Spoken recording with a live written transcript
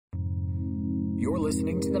You're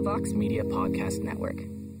listening to the Vox Media Podcast Network.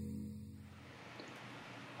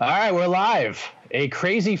 All right, we're live. A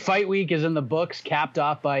crazy fight week is in the books, capped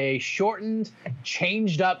off by a shortened,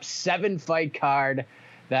 changed-up 7-fight card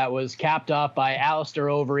that was capped off by Alistair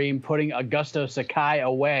Overeem putting Augusto Sakai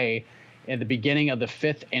away in the beginning of the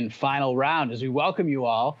 5th and final round. As we welcome you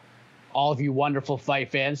all of you wonderful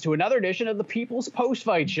fight fans, to another edition of the People's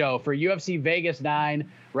Post-Fight Show for UFC Vegas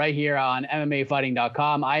 9 right here on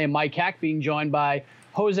MMAfighting.com. I am Mike Heck, being joined by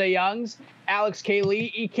Jose Youngs, Alex K.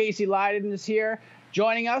 Lee, E. Casey Leiden is here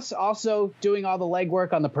joining us, also doing all the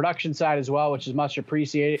legwork on the production side as well, which is much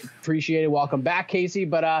appreciated. Welcome back, Casey.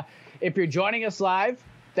 But if you're joining us live,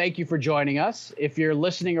 thank you for joining us. If you're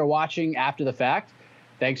listening or watching after the fact,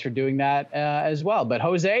 thanks for doing that as well. But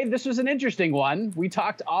Jose, this was an interesting one. We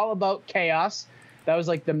talked all about chaos. That was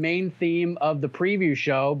like the main theme of the preview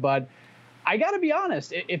show. But I got to be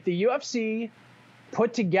honest, if the UFC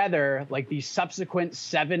put together like these subsequent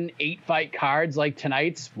 7-8 fight cards like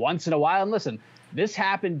tonight's once in a while, and listen, this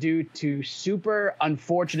happened due to super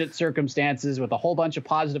unfortunate circumstances with a whole bunch of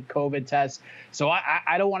positive COVID tests. So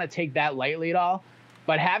I don't want to take that lightly at all.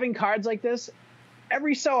 But having cards like this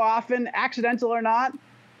every so often, accidental or not,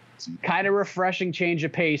 it's kind of refreshing change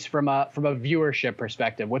of pace from a viewership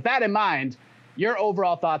perspective. With that in mind, your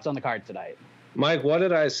overall thoughts on the card tonight? Mike, what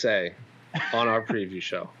did I say on our preview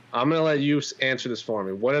show? I'm going to let you answer this for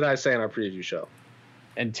me. What did I say on our preview show?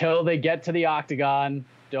 Until they get to the octagon,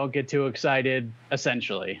 don't get too excited,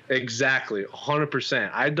 essentially. Exactly,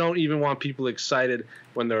 100%. I don't even want people excited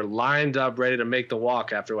when they're lined up, ready to make the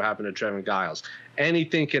walk after what happened to Trevin Giles.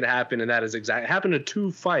 Anything can happen, and that is exactly. It happened to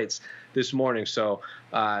 2 fights this morning. So,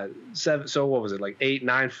 so what was it, like 8,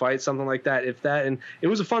 9 fights, something like that, if that. And it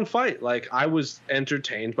was a fun fight. Like, I was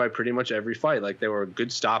entertained by pretty much every fight. Like, there were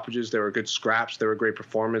good stoppages, there were good scraps, there were great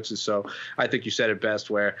performances. So I think you said it best,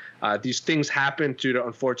 where these things happen due to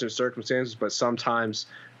unfortunate circumstances, but sometimes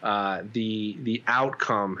the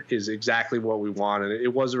outcome is exactly what we want, and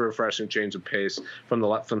it was a refreshing change of pace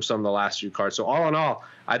from some of the last few cards. So all in all,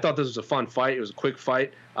 I thought this was a fun fight. It was a quick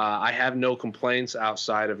fight. I have no complaints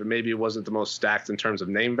outside of it. Maybe it wasn't the most stacked in terms of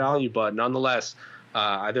name value, but nonetheless,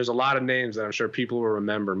 there's a lot of names that I'm sure people will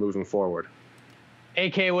remember moving forward.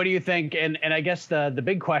 AK, what do you think? And I guess the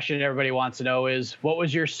big question everybody wants to know is, what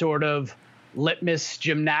was your sort of litmus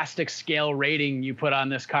gymnastic scale rating you put on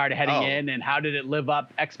this card heading in, and how did it live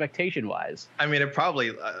up expectation wise? I mean, it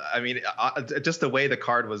probably, just the way the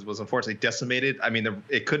card was unfortunately decimated. I mean,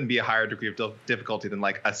 it couldn't be a higher degree of difficulty than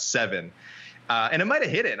like a 7. And it might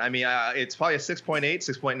have hit it. I mean, it's probably a 6.8,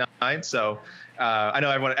 6.9. So I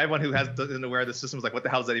know everyone who isn't aware of the system is like, what the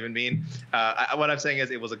hell does that even mean? What I'm saying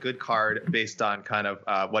is it was a good card based on kind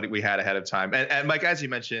of what we had ahead of time. And Mike, as you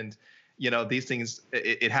mentioned, you know, these things,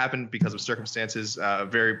 it happened because of circumstances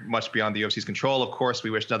very much beyond the UFC's control. Of course,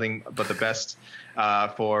 we wish nothing but the best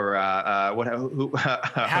for half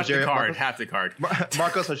the card.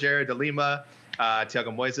 Marcos Rogerio de Lima, Thiago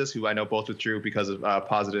Moises, who I know both withdrew because of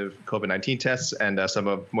positive COVID-19 tests, and some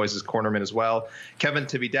of Moises' cornermen as well. Kevin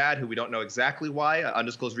Tividad, who we don't know exactly why,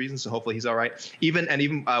 undisclosed reasons, so hopefully he's all right.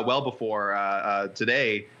 Even well before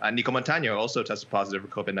today, Nico Montano also tested positive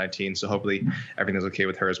for COVID-19, so hopefully everything's okay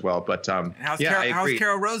with her as well. But how's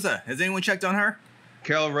Carol Rosa? Has anyone checked on her?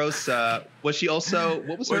 Carol Rose, was she also?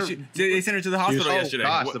 What was her? They sent her to the hospital yesterday.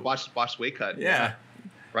 Oh gosh, the botched weight cut. Yeah.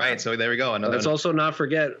 Right. So there we go. Let's also not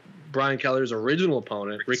forget Brian Keller's original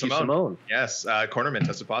opponent, Ricky Simone. Yes, cornerman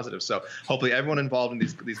tested positive. So hopefully everyone involved in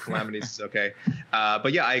these calamities is okay.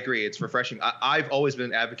 But yeah, I agree. It's refreshing. I've always been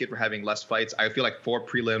an advocate for having less fights. I feel like 4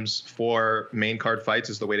 prelims, 4 main card fights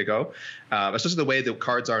is the way to go. Especially the way the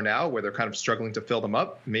cards are now, where they're kind of struggling to fill them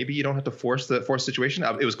up. Maybe you don't have to force the situation.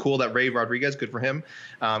 It was cool that Ray Rodriguez, good for him,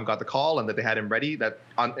 got the call and that they had him ready. That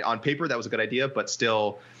on paper that was a good idea, but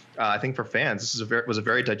still, I think for fans this was a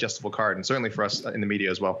very digestible card, and certainly for us in the media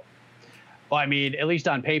as well. Well, I mean, at least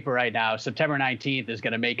on paper right now, September 19th is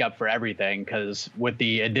going to make up for everything, because with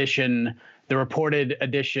the reported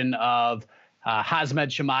addition of Hazmed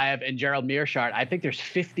Shemaev and Gerald Mearshart, I think there's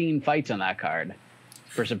 15 fights on that card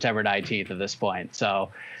for September 19th at this point.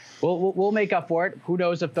 So we'll make up for it. Who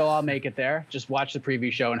knows if they'll all make it there? Just watch the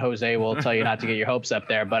preview show, and Jose will tell you not to get your hopes up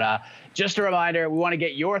there. But just a reminder, we want to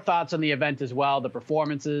get your thoughts on the event as well, the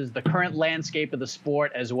performances, the current landscape of the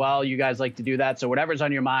sport as well. You guys like to do that. So whatever's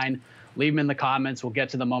on your mind, leave them in the comments. We'll get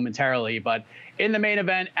to them momentarily. But in the main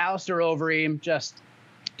event, Alistair Overeem just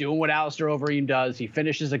doing what Alistair Overeem does. He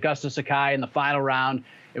finishes Augusto Sakai in the final round.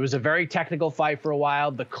 It was a very technical fight for a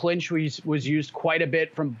while. The clinch was used quite a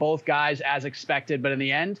bit from both guys as expected. But in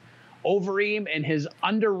the end, Overeem and his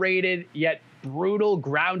underrated yet brutal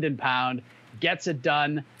ground and pound gets it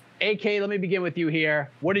done. AK, let me begin with you here.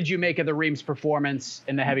 What did you make of the Reams performance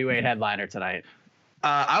in the heavyweight headliner tonight?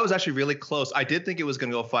 I was actually really close. I did think it was going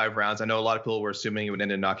to go 5 rounds. I know a lot of people were assuming it would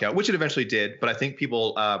end in knockout, which it eventually did. But I think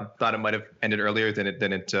people thought it might have ended earlier than it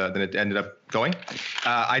ended up going.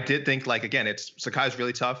 I did think, like, again, Sakai's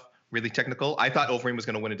really tough, really technical. I thought Overeem was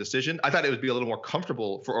going to win a decision. I thought it would be a little more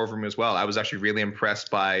comfortable for Overeem as well. I was actually really impressed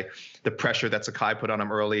by the pressure that Sakai put on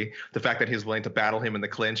him early, the fact that he was willing to battle him in the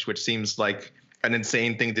clinch, which seems like an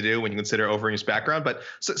insane thing to do when you consider Overeem's background. But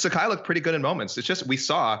Sakai looked pretty good in moments. It's just we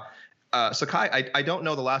saw Sakai, I don't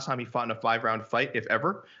know the last time he fought in a 5-round fight, if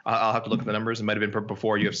ever. I'll have to look at the numbers. It might have been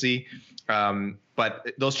before UFC.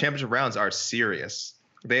 But those championship rounds are serious.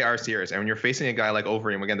 They are serious. And when you're facing a guy like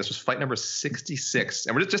Overeem, again, this was fight number 66.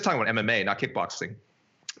 And we're just talking about MMA, not kickboxing.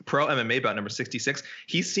 Pro MMA bout number 66.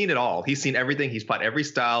 He's seen it all. He's seen everything. He's fought every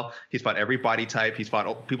style. He's fought every body type. He's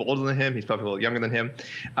fought people older than him. He's fought people younger than him.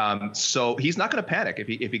 So he's not going to panic if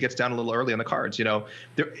he gets down a little early on the cards. You know,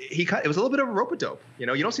 it was a little bit of a rope-a-dope. You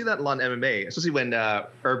know, you don't see that a lot in MMA, especially when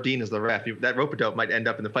Herb Dean is the ref. That rope-a-dope might end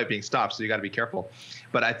up in the fight being stopped, so you got to be careful.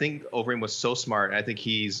 But I think Overeem was so smart. And I think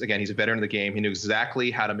he's a veteran of the game. He knew exactly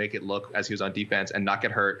how to make it look as he was on defense and not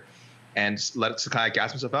get hurt, and let Sakai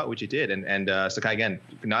gas himself out, which he did. And Sakai, again,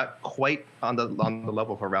 not quite on the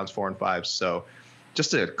level for rounds 4 and 5. So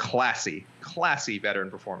just a classy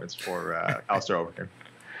veteran performance for Alistair Overeem.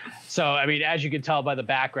 So, I mean, as you can tell by the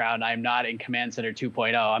background, I'm not in Command Center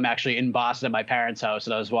 2.0. I'm actually in Boston at my parents' house,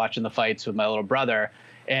 and I was watching the fights with my little brother.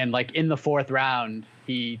 And, like, in the 4th round,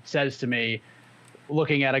 he says to me,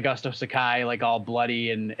 looking at Augusto Sakai, like, all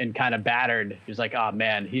bloody and kind of battered, he's like, oh,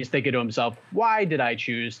 man. He's thinking to himself, why did I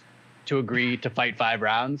choose to agree to fight 5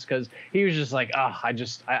 rounds? Because he was just like, oh,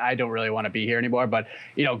 I don't really want to be here anymore. But,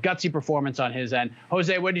 you know, gutsy performance on his end.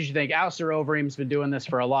 Jose, what did you think? Alistair Overeem's been doing this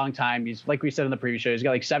for a long time. He's, like we said in the previous show, he's got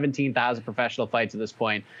like 17,000 professional fights at this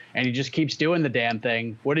point, and he just keeps doing the damn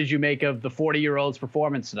thing. What did you make of the 40-year-old's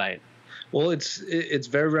performance tonight? Well, it's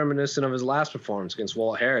very reminiscent of his last performance against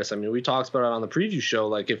Walt Harris. I mean, we talked about it on the preview show.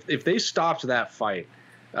 Like, if they stopped that fight,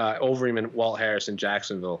 Overeem and Walt Harris in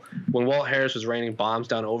Jacksonville, when Walt Harris was raining bombs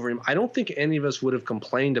down Overeem, I don't think any of us would have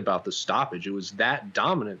complained about the stoppage. It was that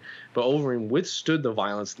dominant. But Overeem withstood the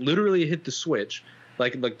violence, literally hit the switch,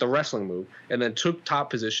 like the wrestling move, and then took top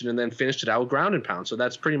position and then finished it out with ground and pound. So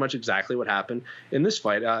that's pretty much exactly what happened in this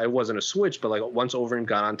fight. It wasn't a switch, but like once Overeem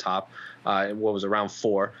got on top, what was it, round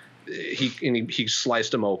 4, he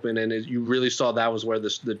sliced him open, and you really saw that was where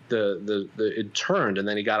it turned, and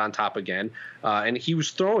then he got on top again, and he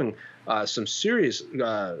was throwing some serious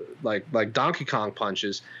like Donkey Kong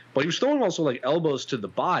punches, but he was throwing also like elbows to the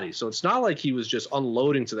body. So it's not like he was just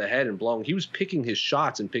unloading to the head and blowing. He was picking his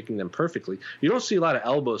shots and picking them perfectly. You don't see a lot of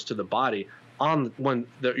elbows to the body when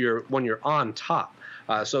you're on top.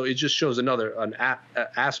 So it just shows an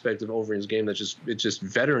aspect of Overeem's game that's just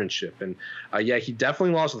veteranship. And he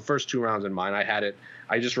definitely lost the first 2 rounds in mine.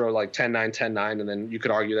 I just wrote like 10-9, 10-9, and then you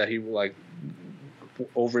could argue that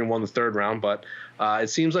Overeem won the 3rd round. But it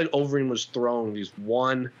seems like Overeem was throwing these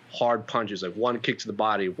one hard punches, like one kick to the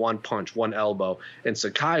body, one punch, one elbow, and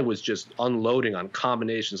Sakai was just unloading on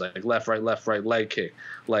combinations like left, right, leg kick,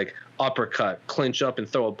 like uppercut, clinch up and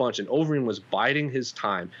throw a bunch. And Overeem was biding his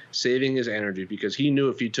time, saving his energy, because he knew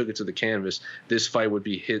if he took it to the canvas, this fight would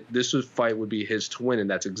be his to win. And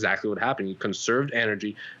that's exactly what happened. He conserved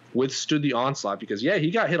energy, withstood the onslaught, because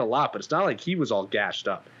he got hit a lot, but it's not like he was all gashed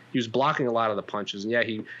up. He was blocking a lot of the punches, and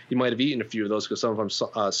he might have eaten a few of those because some of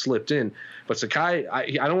them slipped in. But Sakai, I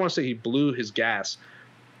don't want to say he blew his gas,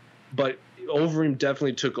 but Overeem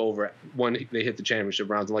definitely took over when they hit the championship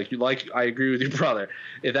rounds. And I agree with your brother.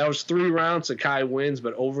 If that was 3 rounds, Sakai wins,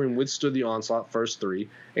 but Overeem withstood the onslaught first 3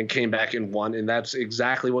 and came back and won, and that's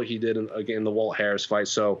exactly what he did in the Walt Harris fight.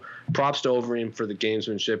 So props to Overeem for the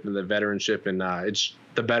gamesmanship and the veteranship, and it's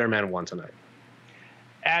the better man won tonight.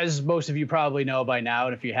 As most of you probably know by now,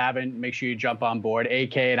 and if you haven't, make sure you jump on board.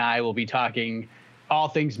 AK and I will be talking all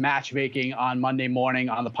things matchmaking on Monday morning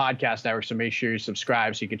on the podcast network, so make sure you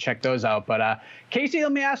subscribe so you can check those out. But Casey,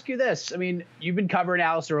 let me ask you this. I mean, you've been covering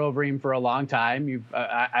Alistair Overeem for a long time.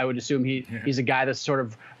 I would assume he's a guy that's sort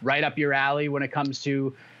of right up your alley when it comes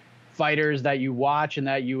to fighters that you watch and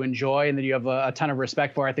that you enjoy and that you have a ton of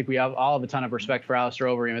respect for. I think we all have a ton of respect for Alistair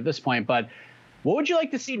Overeem at this point. But what would you like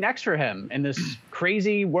to see next for him in this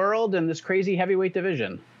crazy world and this crazy heavyweight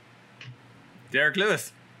division? Derek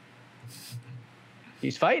Lewis.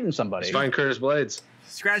 He's fighting somebody. He's fighting Curtis Blades.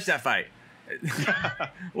 Scratch that fight.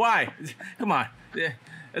 Why? Come on.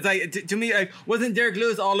 It's like to me, wasn't Derek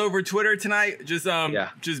Lewis all over Twitter tonight? Just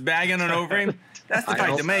bagging on Overeem. That's the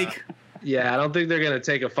fight to make. I don't think they're gonna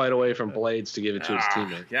take a fight away from Blades to give it to his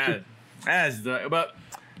teammate. Yeah, but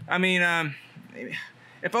I mean,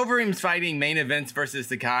 if Overeem's fighting main events versus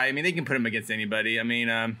Sakai, I mean, they can put him against anybody. I mean,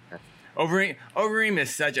 Overeem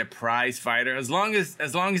is such a prize fighter. As long as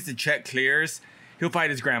the check clears, he'll fight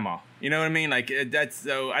his grandma. You know what I mean? Like that's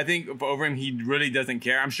so. I think for Overeem, he really doesn't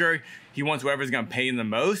care. I'm sure he wants whoever's going to pay him the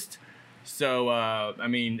most. So I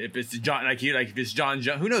mean, if it's if it's John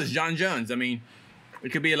Jones, who knows? John Jones. I mean, it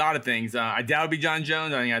could be a lot of things. I doubt it'd be John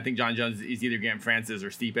Jones. I think John Jones is either getting Francis or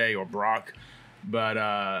Stipe or Brock. But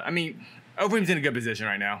I mean, Overeem's in a good position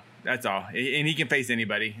right now. That's all, and he can face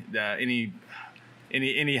anybody, any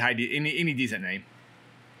decent name.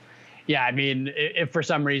 Yeah, I mean, if for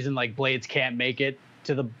some reason like Blades can't make it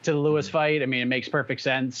to the Lewis fight, I mean, it makes perfect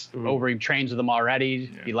sense. Overeem trains with him already.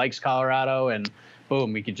 Yeah. He likes Colorado, and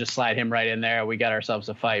boom, we could just slide him right in there. We got ourselves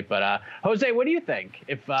a fight. But Jose, what do you think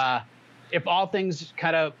if all things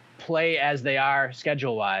kind of play as they are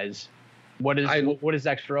schedule wise? What is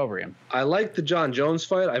next for Overeem? I like the John Jones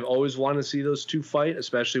fight. I've always wanted to see those two fight,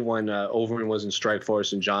 especially when Overeem was in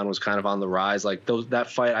Strikeforce and John was kind of on the rise. Like that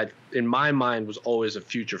fight, in my mind, was always a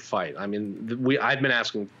future fight. I mean, I've been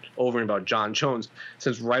asking Overeem about John Jones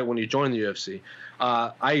since right when he joined the UFC.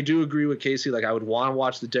 I do agree with Casey. Like, I would want to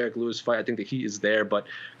watch the Derek Lewis fight. I think the heat is there, but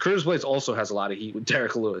Curtis Blades also has a lot of heat with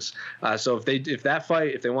Derek Lewis. So if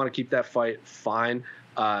they want to keep that fight, fine.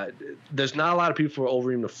 There's not a lot of people for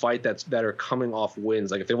Overeem to fight that are coming off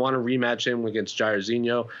wins. Like, if they want to rematch him against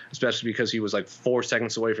Jairzinho, especially because he was like 4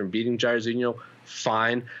 seconds away from beating Jairzinho,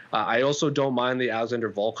 fine. I also don't mind the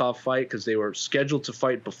Alexander Volkov fight because they were scheduled to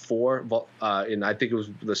fight before, and I think it was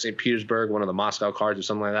the St. Petersburg, one of the Moscow cards or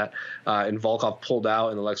something like that. And Volkov pulled out,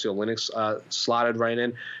 and Alexei Oleinik slotted right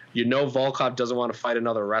in. You know, Volkov doesn't want to fight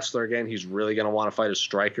another wrestler again. He's really going to want to fight a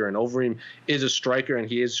striker. And Overeem is a striker, and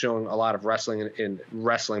he is showing a lot of wrestling in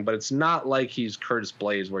wrestling. But it's not like he's Curtis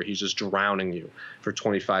Blades where he's just drowning you for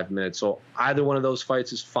 25 minutes. So either one of those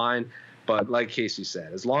fights is fine. But like Casey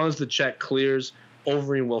said, as long as the check clears,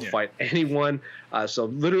 Overeem will fight anyone. So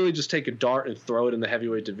literally just take a dart and throw it in the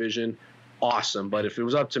heavyweight division. Awesome. But if it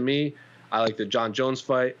was up to me, I like the John Jones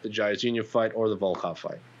fight, the Jairzinho fight, or the Volkov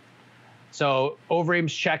fight. So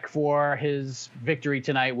Overeem's check for his victory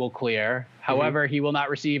tonight will clear. However, he will not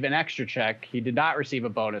receive an extra check. He did not receive a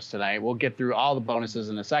bonus tonight. We'll get through all the bonuses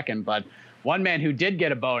in a second. But one man who did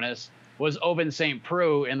get a bonus was Ovince St.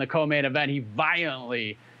 Preux in the co-main event. He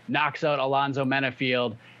violently knocks out Alonzo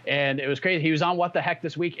Menafield. And it was crazy. He was on What the Heck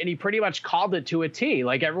this week, and he pretty much called it to a T.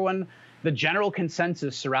 Like, everyone, the general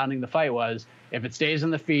consensus surrounding the fight was, if it stays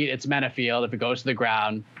on the feet, it's Menafield. If it goes to the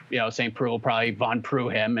ground, St. Preux will probably Von Preux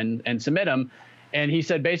him and submit him. And he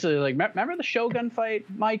said basically, like, remember the Shogun fight,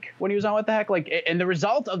 Mike, when he was on What the Heck? Like, and the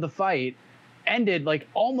result of the fight ended like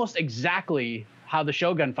almost exactly how the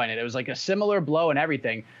Shogun fight ended. It was like a similar blow and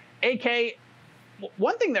everything. AK,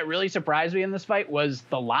 one thing that really surprised me in this fight was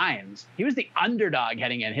the lines. He was the underdog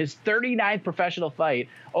heading in. His 39th professional fight.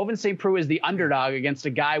 Ovince St. Preux is the underdog against a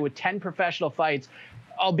guy with 10 professional fights,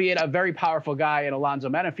 albeit a very powerful guy in Alonzo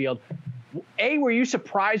Menafield. A, were you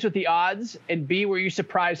surprised with the odds? And B, were you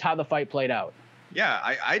surprised how the fight played out?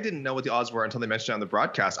 Yeah, I didn't know what the odds were until they mentioned it on the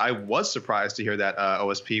broadcast. I was surprised to hear that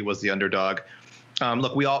OSP was the underdog.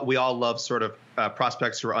 Look, we all love sort of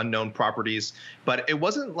prospects who are unknown properties, but it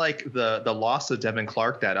wasn't like the loss of Devin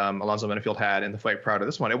Clark that Alonzo Menafield had in the fight prior to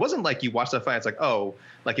this one. It wasn't like you watched that fight, it's like, oh,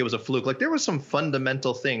 like it was a fluke. Like, there were some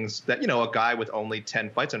fundamental things that, a guy with only 10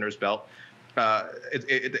 fights under his belt,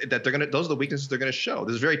 that those are the weaknesses they're gonna show.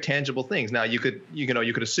 There's very tangible things. Now you could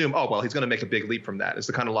assume, oh well, he's gonna make a big leap from that. It's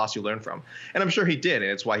the kind of loss you learn from, and I'm sure he did,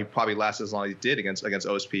 and it's why he probably lasted as long as he did against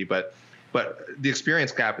OSP. But the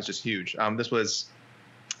experience gap is just huge. This was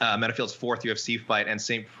Menafield's 4th UFC fight and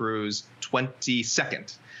St. Preux's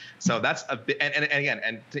 22nd. So that's a bit, and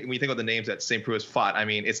again, when you think of the names that St. Preux has fought, I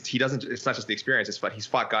mean, it's not just the experience. He's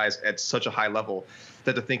fought guys at such a high level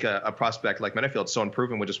that to think a prospect like Menafield so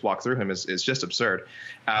unproven would just walk through him is just absurd.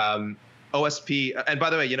 OSP, and by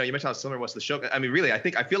the way, you mentioned how similar was the show. I mean, really, I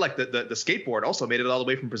feel like the skateboard also made it all the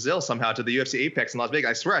way from Brazil somehow to the UFC Apex in Las Vegas.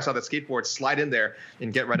 I swear I saw that skateboard slide in there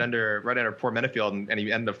and get right under poor Menafield, and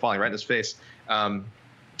he ended up falling right in his face.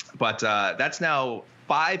 But that's now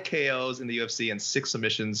 5 KOs in the UFC and 6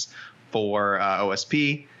 submissions for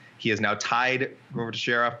OSP. He is now tied Grover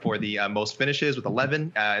Teixeira for the most finishes with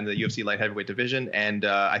 11 in the UFC light heavyweight division, and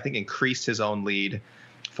I think increased his own lead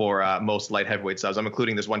for most light heavyweight subs. I'm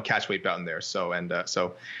including this one catchweight bout in there.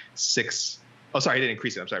 So 6. Oh, sorry, he didn't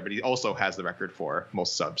increase it. I'm sorry, but he also has the record for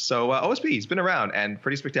most subs. So OSP, he's been around and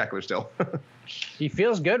pretty spectacular still. He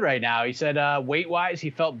feels good right now. He said weight-wise, he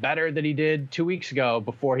felt better than he did 2 weeks ago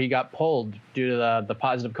before he got pulled due to the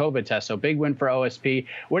positive COVID test. So big win for OSP.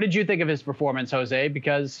 What did you think of his performance, Jose?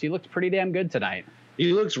 Because he looked pretty damn good tonight.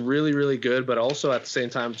 He looks really, really good, but also at the same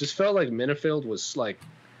time, just felt like Minifield was like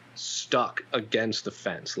stuck against the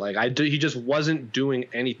fence. Like he just wasn't doing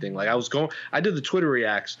anything. Like I did the Twitter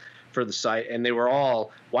reacts for the site, and they were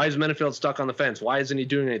all, why is Minifield stuck on the fence? Why isn't he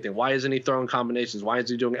doing anything? Why isn't he throwing combinations? Why is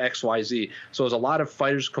he doing X, Y, Z? So there's a lot of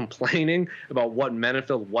fighters complaining about what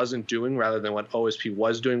Minifield wasn't doing rather than what OSP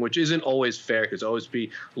was doing, which isn't always fair because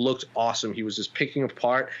OSP looked awesome. He was just picking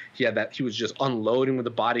apart. He was just unloading with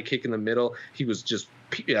a body kick in the middle. He was just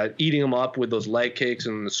eating him up with those leg kicks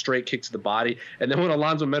and the straight kicks to the body. And then when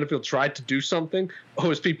Alonzo Menifield tried to do something,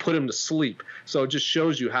 OSP put him to sleep. So it just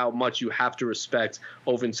shows you how much you have to respect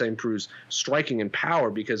Ovin St. Prue's striking and power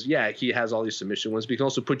because, yeah, he has all these submission wins, but he can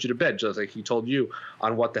also put you to bed, just like he told you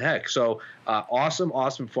on What the Heck. So awesome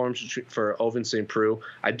performance for Ovin St. Preux.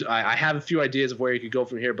 I have a few ideas of where he could go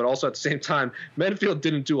from here, but also at the same time, Menifield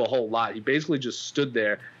didn't do a whole lot. He basically just stood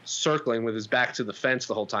there circling with his back to the fence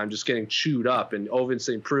the whole time, just getting chewed up. And Ovin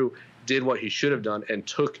St. Preux did what he should have done and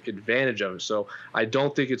took advantage of it. So I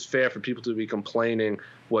don't think it's fair for people to be complaining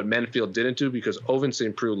what Menifield didn't do because Ovin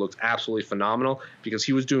St. Preux looked absolutely phenomenal because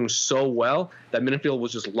he was doing so well that Menifield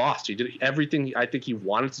was just lost. He did everything I think he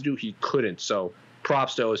wanted to do. He couldn't. So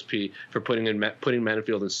props to OSP for putting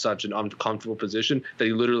Menifield in such an uncomfortable position that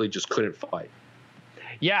he literally just couldn't fight.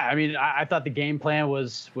 Yeah, I mean, I thought the game plan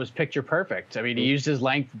was picture perfect. I mean, he used his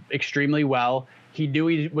length extremely well. He knew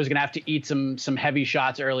he was going to have to eat some heavy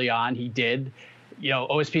shots early on. He did. You know,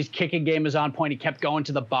 OSP's kicking game is on point. He kept going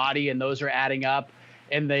to the body, and those are adding up.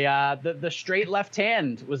 And the straight left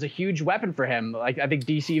hand was a huge weapon for him. Like I think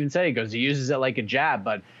DC even said, he uses it like a jab.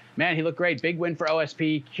 But man, he looked great. Big win for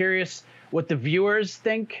OSP. Curious what the viewers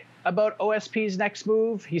think about OSP's next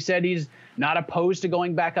move. He said he's not opposed to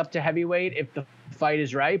going back up to heavyweight if the fight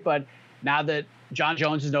is right, but now that John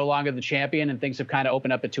Jones is no longer the champion and things have kind of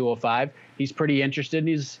opened up at 205, he's pretty interested, and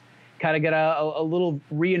he's kind of got a little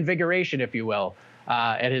reinvigoration, if you will,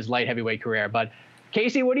 at his light heavyweight career. But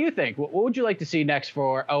Casey, what do you think? What would you like to see next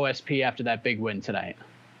for OSP after that big win tonight?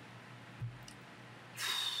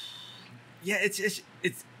 Yeah,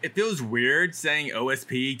 it feels weird saying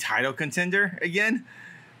OSP title contender again.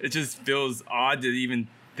 It just feels odd to even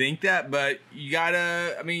think that, but you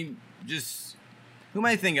gotta, I mean, just who am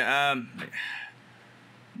I thinking?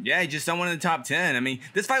 Yeah, just someone in the top 10. I mean,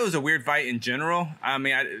 this fight was a weird fight in general. I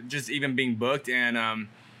mean, just even being booked and man,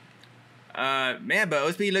 but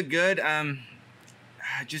OSP looked good.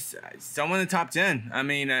 Just someone in the top 10. I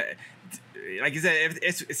mean, like I said,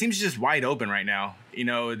 it seems just wide open right now. You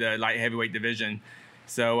know, the light heavyweight division.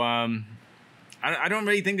 So I don't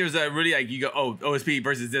really think there's a really like you go, oh, OSP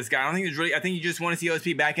versus this guy. I don't think there's really. I think you just want to see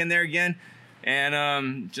OSP back in there again,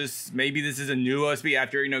 and just maybe this is a new OSP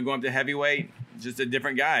after going up to heavyweight, just a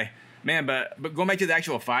different guy, man. But going back to the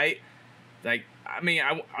actual fight, like I mean,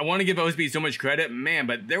 I want to give OSP so much credit, man.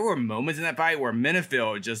 But there were moments in that fight where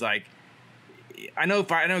Menifield just like. I know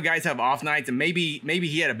guys have off nights, and maybe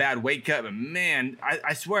he had a bad weight cut, but man,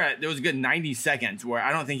 I swear there was a good 90 seconds where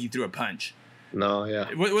I don't think he threw a punch. No, yeah.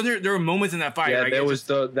 There were moments in that fight. Yeah,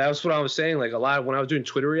 like that's what I was saying. Like when I was doing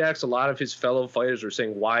Twitter reacts, a lot of his fellow fighters were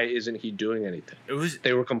saying, "Why isn't he doing anything?"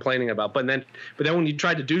 They were complaining about. But then when he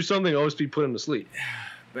tried to do something, OSP put him to sleep.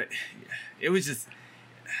 But it was just.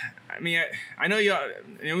 I mean, I know you're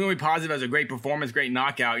going to be positive as a great performance, great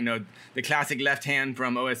knockout. You know, the classic left hand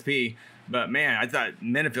from OSP. But man, I thought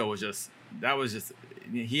Menifield was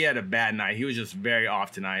he had a bad night. He was just very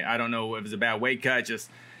off tonight. I don't know if it was a bad weight cut, just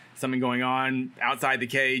something going on outside the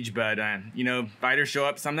cage. But fighters show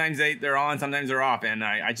up. Sometimes they're on, sometimes they're off, and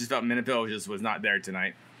I just felt Menifield just was not there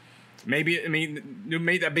tonight. Maybe you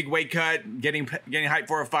made that big weight cut, getting hyped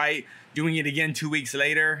for a fight, doing it again 2 weeks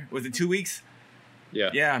later. Was it 2 weeks?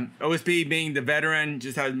 Yeah. Yeah. OSP being the veteran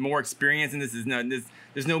just has more experience, and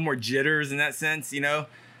there's no more jitters in that sense,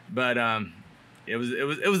 But it was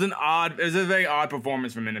a very odd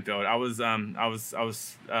performance from Menifield. I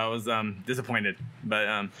was disappointed,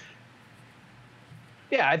 but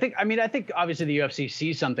yeah, I think obviously the UFC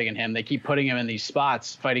sees something in him. They keep putting him in these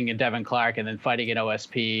spots, fighting in Devin Clark and then fighting in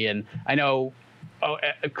OSP. And I know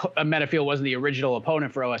Menifield wasn't the original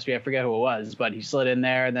opponent for OSP. I forget who it was, but he slid in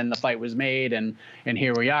there, and then the fight was made, and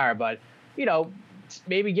here we are. But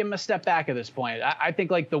maybe give him a step back at this point. I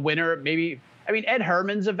think like the winner maybe. I mean, Ed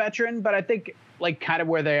Herman's a veteran, but I think like kind of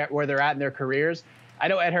where they're at in their careers. I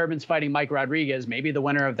know Ed Herman's fighting Mike Rodriguez. Maybe the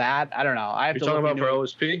winner of that. I don't know. I have You're talking about for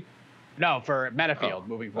OSP? No, for Menifield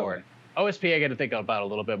moving forward. Okay. OSP, I got to think about a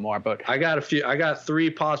little bit more. But I got three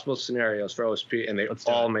possible scenarios for OSP, and they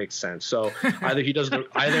all make sense. So either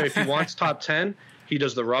if he wants top 10, he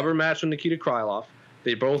does the rubber match with Nikita Krylov.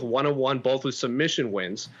 They both 1-1, both with submission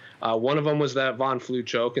wins. One of them was that Von Flue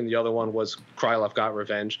choke, and the other one was Krylov got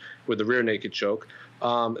revenge with the rear naked choke.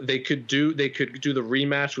 They could do the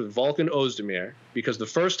rematch with Volkan Ozdemir, because the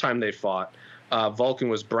first time they fought, Volkan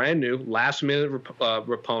was brand new, last minute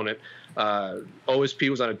opponent. OSP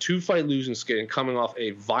was on a 2-fight losing skid and coming off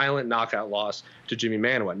a violent knockout loss to Jimmy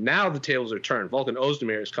Manuwa. Now the tables are turned. Volkan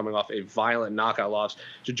Ozdemir is coming off a violent knockout loss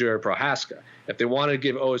to Jiri Prohaska. If they want to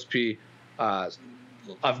give OSP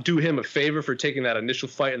do him a favor for taking that initial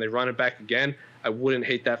fight and they run it back again, I wouldn't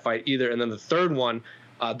hate that fight either. And then the third one,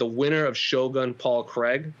 the winner of Shogun Paul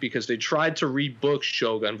Craig, because they tried to rebook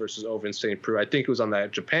Shogun versus Ovin St. Preux. I think it was on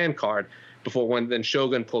that Japan card before, then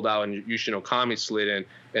Shogun pulled out and Yushin Okami slid in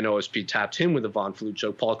and OSP tapped him with a Von Flue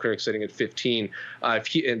choke. Paul Craig sitting at 15.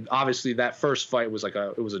 And obviously that first fight was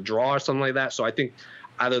it was a draw or something like that. So I think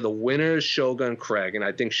either the winner is Shogun Craig, and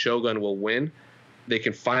I think Shogun will win. They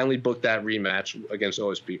can finally book that rematch against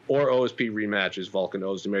OSP, or OSP rematches Volkan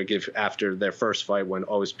Ozdemir after their first fight when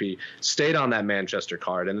OSP stayed on that Manchester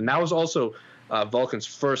card. And that was also Volkan's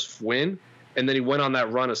first win. And then he went on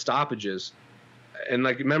that run of stoppages. And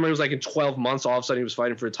remember, it was in 12 months, all of a sudden he was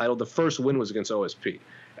fighting for a title. The first win was against OSP.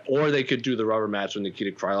 Or they could do the rubber match with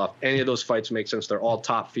Nikita Krylov. Any of those fights make sense. They're all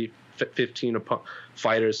top 15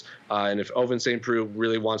 fighters. And if Ovin St. Preux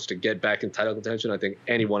really wants to get back in title contention, I think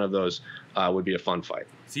any one of those would be a fun fight.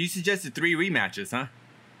 So you suggested 3 rematches, huh?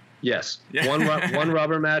 Yes. Yeah. One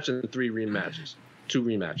rubber match and 3 rematches. 2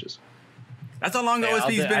 rematches. That's how long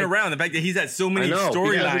OSP's been around. The fact that he's had so many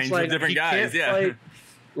storylines with different guys. Yeah.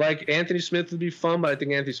 Anthony Smith would be fun, but I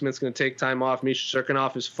think Anthony Smith's going to take time off. Misha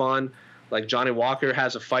Serkinov is fun. Johnny Walker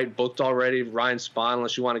has a fight booked already. Ryan Spann,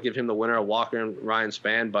 unless you want to give him the winner of Walker and Ryan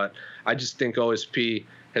Spann. But I just think OSP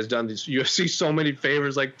has done these UFC so many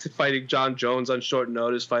favors, fighting John Jones on short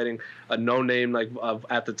notice, fighting a no-name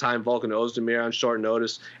at the time Volkan Ozdemir on short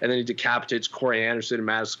notice, and then he decapitates Corey Anderson in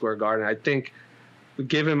Madison Square Garden. I think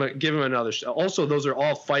give him another shot. Also, those are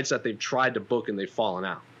all fights that they've tried to book and they've fallen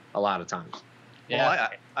out a lot of times. Yeah. Well,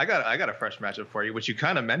 I got a fresh matchup for you, which you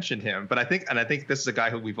kind of mentioned him, but I think this is a guy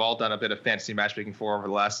who we've all done a bit of fantasy matchmaking for over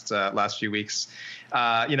the last few weeks.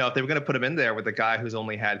 If they were going to put him in there with a guy who's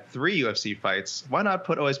only had 3 UFC fights, why not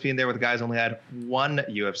put OSP in there with a guy who's only had 1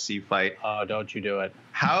 UFC fight? Oh, don't you do it!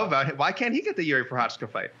 Why can't he get the Jiri Prohaska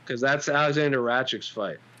fight? Because that's Alexander Ratchik's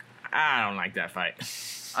fight. I don't like that fight.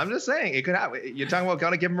 I'm just saying it could happen. You're talking about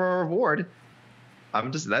going to give him a reward.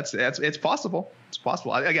 It's possible. It's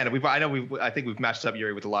possible. Again, I think we've matched up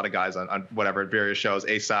Jiri with a lot of guys on whatever various shows,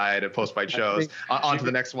 A-side and post-fight shows. On to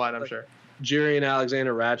the next one, I'm sure. Jiri and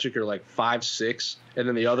Alexander Ratchik are 5'6", and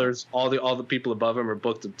then the others, all the people above him are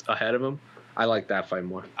booked ahead of him. I like that fight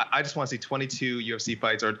more. I just want to see 22 UFC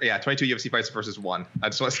fights, 22 UFC fights versus 1. I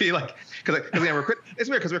just want to see because it's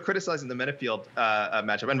weird because we're criticizing the Menifield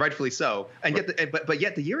matchup, and rightfully so. And yet,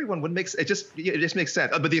 yet the Jiri one would it just makes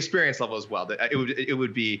sense. But the experience level as well. It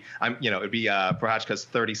would be Prohaska's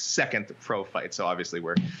 32nd pro fight. So obviously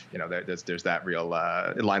there's that real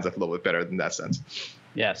it lines up a little bit better in that sense.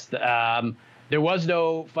 Yes. There was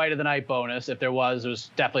no fight of the night bonus. If there was, it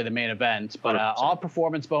was definitely the main event. But all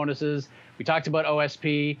performance bonuses. We talked about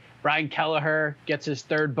OSP. Brian Kelleher gets his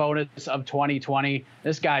 3rd bonus of 2020.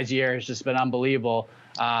 This guy's year has just been unbelievable.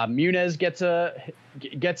 Muniz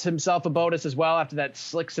gets himself a bonus as well after that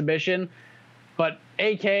slick submission. But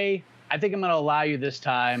AK, I think I'm going to allow you this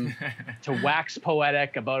time to wax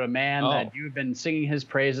poetic about a man that you've been singing his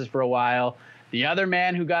praises for a while. The other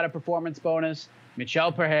man who got a performance bonus,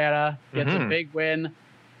 Michel Pereira, gets a big win.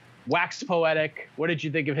 Wax poetic. What did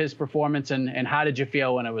you think of his performance, and how did you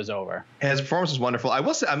feel when it was over? His performance was wonderful. I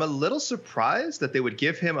will say I'm a little surprised that they would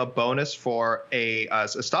give him a bonus for a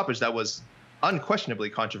stoppage that was unquestionably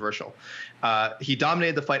controversial. He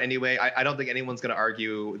dominated the fight anyway. I don't think anyone's going to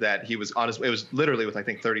argue that he was honest. It was literally with, I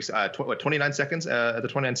think, 29 seconds at the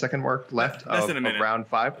 29-second mark left of round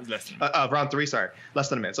 5. Round 3, sorry. Less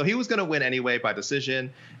than a minute. So he was going to win anyway by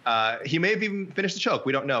decision. He may have even finished the choke.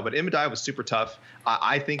 We don't know. But Imadaev was super tough.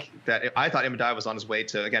 I thought Imadaev was on his way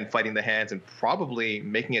to, again, fighting the hands and probably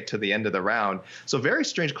making it to the end of the round. So very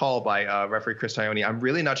strange call by referee Chris Tione. I'm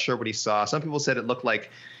really not sure what he saw. Some people said it looked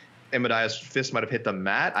like Imadaev's fist might have hit the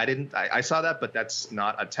mat. I saw that, but that's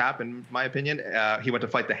not a tap in my opinion. He went to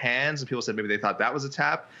fight the hands, and people said maybe they thought that was a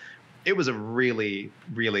tap. It was a really,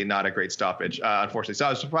 really not a great stoppage, unfortunately. So I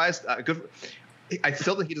was surprised. I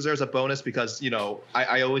still think he deserves a bonus because,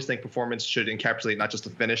 I always think performance should encapsulate not just the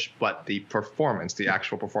finish, but the performance, the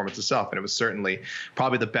actual performance itself. And it was certainly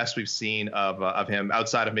probably the best we've seen of him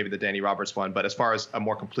outside of maybe the Danny Roberts one. But as far as a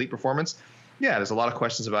more complete performance, yeah, there's a lot of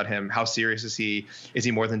questions about him. How serious is he? Is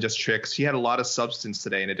he more than just tricks? He had a lot of substance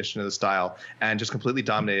today in addition to the style and just completely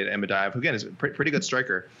dominated Emadaev, who, again, is a pretty good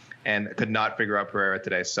striker and could not figure out Pereira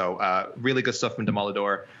today. So really good stuff from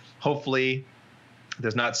Demolador. Hopefully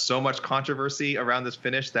there's not so much controversy around this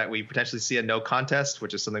finish that we potentially see a no contest,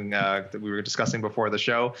 which is something that we were discussing before the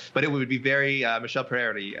show. But it would be very Michel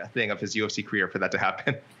Pereira thing of his UFC career for that to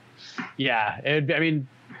happen. Yeah,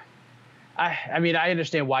 I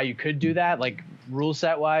understand why you could do that. Like rule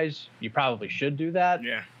set wise, you probably should do that.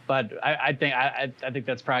 Yeah. But I think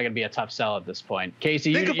that's probably gonna be a tough sell at this point.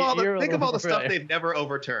 Casey, think of all the stuff they've never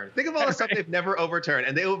overturned. Think of all the stuff they've never overturned,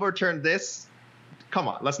 and they overturned this. Come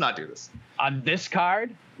on, let's not do this. On this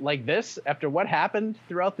card, like this, after what happened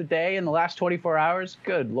throughout the day in the last 24 hours,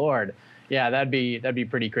 good Lord. Yeah, that'd be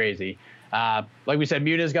pretty crazy. Like we said,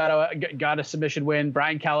 Muniz got a submission win.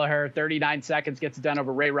 Brian Kelleher, 39 seconds, gets it done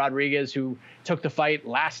over Ray Rodriguez, who took the fight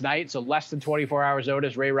last night. So less than 24 hours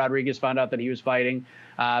notice. Ray Rodriguez found out that he was fighting.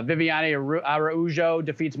 Viviane Araujo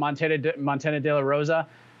defeats Montana De La Rosa.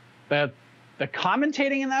 The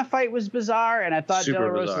commentating in that fight was bizarre, and I thought De La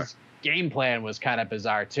Rosa's game plan was kind of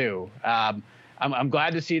bizarre too. I'm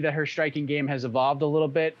glad to see that her striking game has evolved a little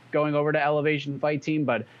bit going over to Elevation Fight Team,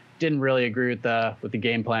 but didn't really agree with the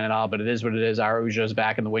game plan at all. But it is what it is. Araujo's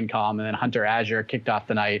back in the win column, and then Hunter Azure kicked off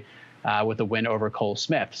the night with a win over Cole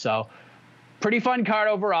Smith. So pretty fun card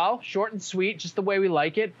overall, short and sweet, just the way we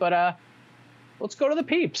like it. But let's go to the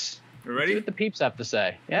peeps. You ready? See what the peeps have to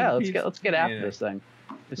say. Yeah, let's get after this thing.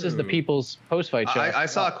 This is the people's post-fight show. I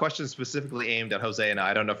saw a question specifically aimed at Jose, and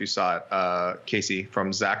I don't know if you saw it, Casey,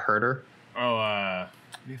 from Zach Herder. Oh,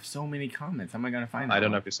 we have so many comments. How am I gonna find it? I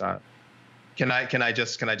don't know if you saw it. Can I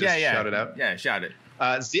just shout it out? Yeah, shout it.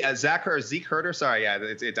 Zeke Herder. Sorry, yeah,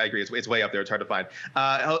 I agree. It's way up there. It's hard to find.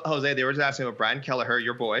 Jose, they were just asking about Brian Kelleher,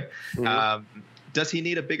 your boy. Mm-hmm. Does he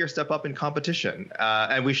need a bigger step up in competition?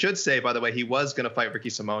 And we should say, by the way, he was going to fight Ricky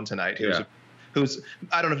Simone tonight. Who's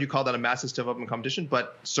I don't know if you call that a massive step up in competition,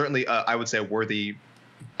 but certainly I would say a worthy.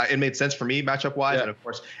 It made sense for me matchup wise, and of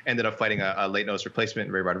course ended up fighting a late nose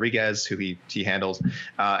replacement, Ray Rodriguez, who he handles,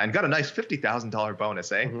 and got a nice $50,000 bonus,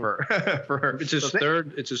 for it's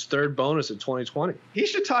his third bonus in 2020. He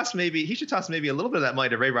should toss maybe a little bit of that money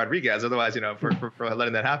to Ray Rodriguez, otherwise for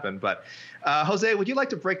letting that happen. But Jose, would you like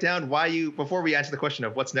to break down before we answer the question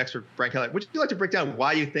of what's next for Brian Kelleher, would you like to break down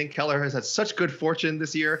why you think Kelleher has had such good fortune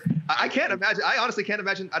this year? I can't imagine. I honestly can't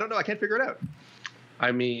imagine. I don't know. I can't figure it out.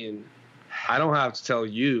 I mean, I don't have to tell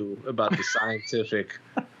you about the scientific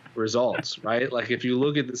results, right? Like if you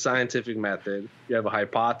look at the scientific method, you have a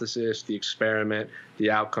hypothesis, the experiment, the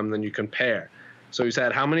outcome, then you compare. So he's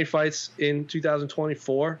had how many fights in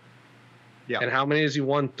 2024? Yeah. And how many has he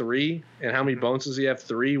won? 3. And how many bonuses does he have?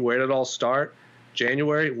 3. Where did it all start?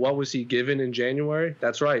 January. What was he given in January?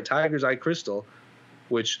 That's right. Tiger's Eye Crystal,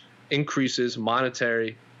 which increases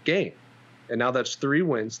monetary gain. And now that's 3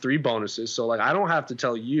 wins, 3 bonuses. So, like, I don't have to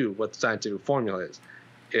tell you what the scientific formula is.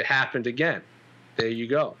 It happened again. There you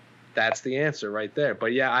go. That's the answer right there.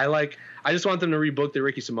 But, yeah, I just want them to rebook the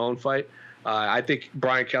Ricky Simone fight. I think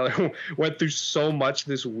Brian Kelleher went through so much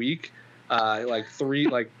this week.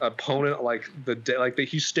 Opponent,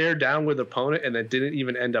 he stared down with opponent and then didn't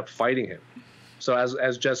even end up fighting him. So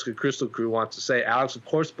as Jessica Crystal Crew wants to say, Alex, of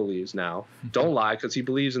course, believes now. Don't lie, because he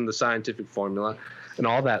believes in the scientific formula and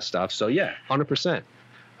all that stuff. So, yeah, 100%.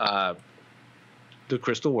 The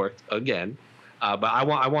crystal worked again. But I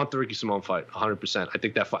want the Ricky Simone fight, 100%. I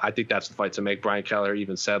think that's the fight to make. Brian Kelleher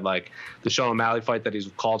even said, like, the Sean O'Malley fight that he's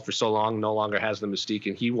called for so long no longer has the mystique,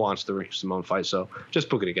 and he wants the Ricky Simone fight. So just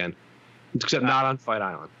book it again, except not on Fight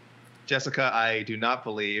Island. Jessica, I do not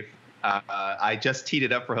believe. I just teed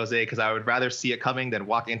it up for Jose because I would rather see it coming than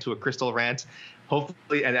walk into a crystal rant.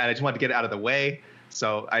 Hopefully, and I just wanted to get it out of the way.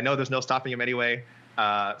 So I know there's no stopping him anyway.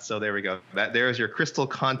 So there we go. There's your crystal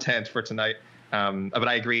content for tonight. But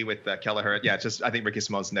I agree with Kelleher. Yeah, I think Ricky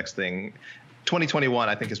Simone's next thing. 2021,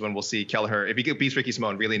 I think, is when we'll see Kelleher, if he beats Ricky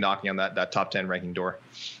Simone, really knocking on that top 10 ranking door.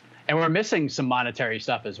 And we're missing some monetary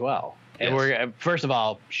stuff as well. And we're first of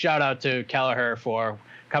all, shout out to Kelleher for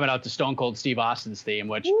coming out to Stone Cold Steve Austin's theme,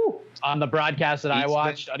 which on the broadcast that I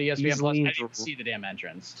watched on ESPN Plus, I didn't see the damn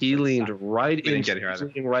entrance. He leaned right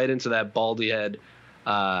into that baldy head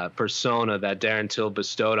persona that Darren Till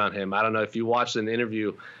bestowed on him. I don't know if you watched an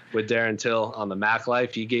interview with Darren Till on the Mac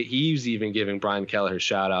Life. He's even giving Brian Kelleher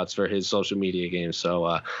shout outs for his social media games.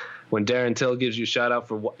 So when Darren Till gives you a shout out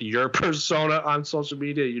for your persona on social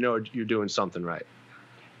media, you know you're doing something right.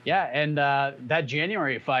 Yeah, and that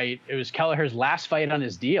January fight, it was Kelleher's last fight on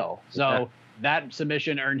his deal. So that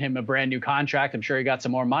submission earned him a brand new contract. I'm sure he got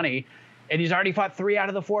some more money. And he's already fought 3 out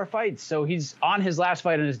of the 4 fights. So he's on his last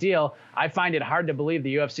fight on his deal. I find it hard to believe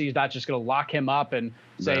the UFC is not just going to lock him up and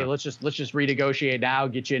say, let's just renegotiate now,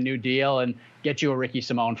 get you a new deal, and get you a Ricky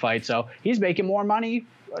Simone fight. So he's making more money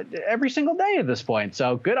every single day at this point.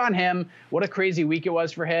 So good on him. What a crazy week it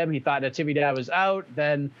was for him. He thought Natividad was out,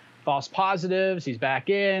 then false positives. He's back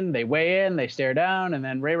in. They weigh in, they stare down, and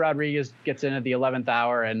then Ray Rodriguez gets in at the 11th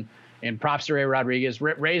hour. And props to Ray Rodriguez.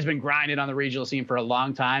 Ray's been grinding on the regional scene for a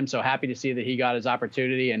long time, so happy to see that he got his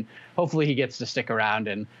opportunity, and hopefully he gets to stick around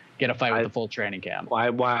and get a fight with the full training camp. Why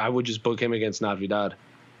I would just book him against Natividad.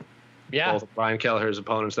 Yeah. Both Brian Kelleher's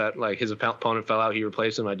opponents that, like, his opponent fell out, he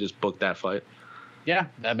replaced him. I just booked that fight. Yeah,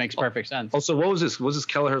 that makes perfect sense. Also, what was this? Was this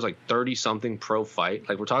Kelleher's like 30-something pro fight?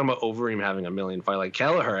 Like, we're talking about Overeem having a million fight. Like,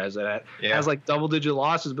 Kelleher has like double-digit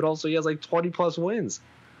losses, but also he has like 20-plus wins.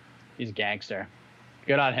 He's a gangster.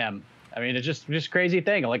 Good on him. I mean, it's just crazy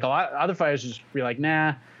thing. Like, a lot of other fighters just be like,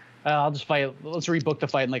 nah, I'll just fight. Let's rebook the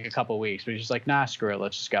fight in like a couple of weeks. But he's just like, nah, screw it.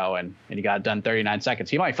 Let's just go. And he got it done 39 seconds.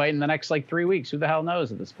 He might fight in the next like 3 weeks. Who the hell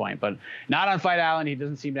knows at this point? But not on Fight Island. He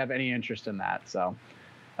doesn't seem to have any interest in that. So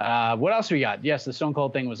what else we got? Yes, the Stone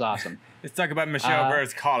Cold thing was awesome. Let's talk about Michelle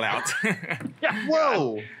Burr's call out. Yeah.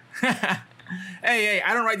 Whoa. Hey,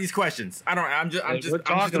 I don't write these questions. I'm just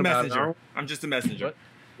a messenger. I'm just a messenger.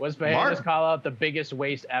 Was Bejeda's call out the biggest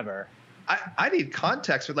waste ever? I need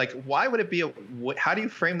context for, like, why would it be how do you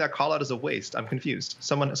frame that call out as a waste? I'm confused.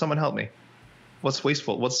 Someone help me. What's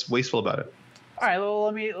wasteful? What's wasteful about it? All right, well,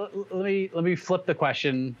 let me flip the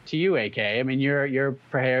question to you, AK. I mean, you're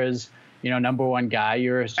Pereira's, number one guy.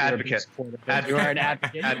 You're advocate. You're an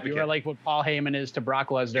advocate. You are like what Paul Heyman is to Brock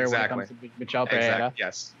Lesnar when it comes to Michel Pereira. Exactly.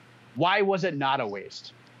 Yes. Why was it not a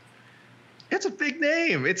waste? It's a big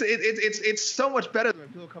name. It's so much better than when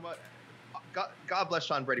people come out. God bless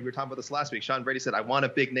Sean Brady. We were talking about this last week. Sean Brady said, I want a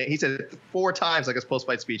big name. He said it 4 times, like his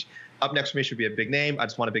post-fight speech. Up next for me should be a big name. I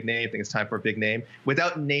just want a big name. I think it's time for a big name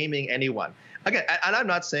without naming anyone. Again, and I'm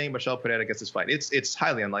not saying Michel Pereira gets this fight. It's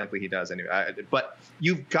highly unlikely he does anyway. But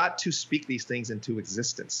you've got to speak these things into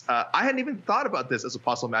existence. I hadn't even thought about this as a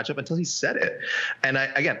possible matchup until he said it. And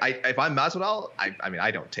if I'm Masvidal, I mean,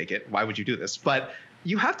 I don't take it. Why would you do this? But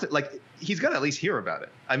you have to, like, he's got to at least hear about it.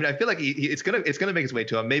 I mean, I feel like it's gonna make its way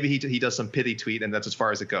to him. Maybe he does some pity tweet, and that's as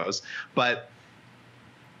far as it goes. But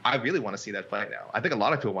I really want to see that fight now. I think a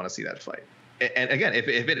lot of people want to see that fight. And again, if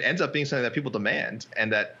it ends up being something that people demand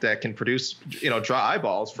and that can produce, draw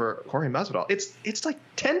eyeballs for Jorge Masvidal, it's like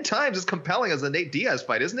 10 times as compelling as the Nate Diaz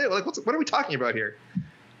fight, isn't it? Like, what are we talking about here?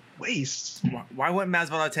 Waste. Why wouldn't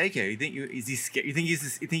Masvidal take it? Is he scared? You think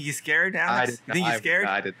he's scared, Alex? You think he's scared?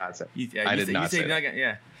 I did not say. I did not say that.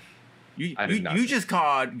 Yeah. You just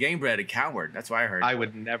called Gamebred a coward. That's what I heard. I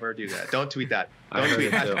would never do that. Don't tweet that.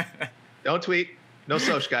 Don't tweet. No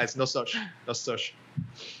soch, guys. No soch. No soch.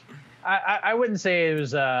 I wouldn't say it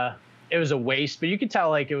was a waste, but you could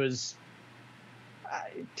tell like it was.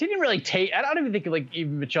 He didn't really take. I don't even think like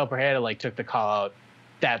even Michel Pereira like took the call out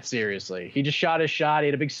that seriously. He just shot his shot. He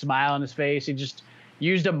had a big smile on his face. He just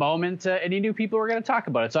used a moment and he knew people were going to talk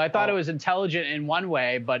about it. So I thought it was intelligent in one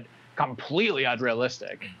way, but completely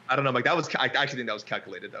unrealistic. I don't know, Mike. I actually think that was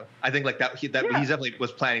calculated, though. I think like that he definitely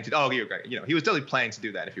was planning to. Oh, you're right. He was definitely planning to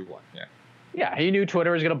do that if he won. Yeah. Yeah. He knew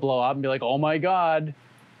Twitter was going to blow up and be like, "Oh my God,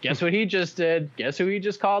 guess what he just did? Guess who he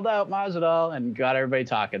just called out, Masvidal," and got everybody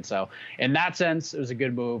talking. So in that sense, it was a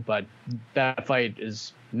good move, but that fight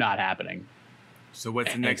is not happening. So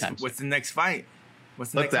what's the next fight? What's the next fight?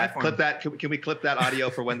 Clip that. Can we clip that audio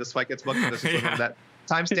for when this fight gets booked? That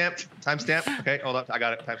timestamp. Okay, hold up. I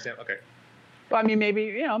got it. Timestamp. Okay. Well, I mean,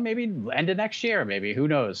 maybe end of next year. Maybe who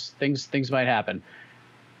knows? Things might happen.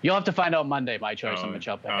 You'll have to find out Monday. My choice on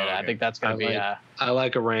Michel Pereira. Okay. I think that's gonna be. I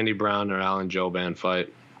like a Randy Brown or Alan Jouban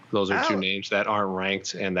fight. Those are 2 names that aren't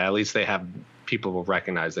ranked, and at least they have people will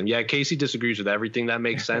recognize them. Yeah, Casey disagrees with everything that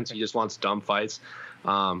makes sense. He just wants dumb fights.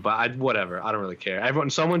 But whatever. I don't really care.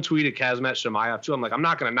 Someone tweeted Kazmat Shemaev too. I'm like, I'm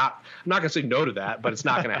not gonna say no to that, but it's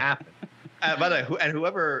not gonna happen. By the way,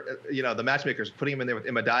 whoever the matchmakers putting him in there with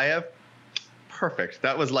Imadaev, perfect.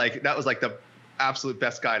 That was like the absolute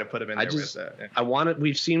best guy to put him in there.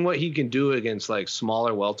 We've seen what he can do against like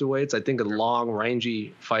smaller welterweights. I think a long,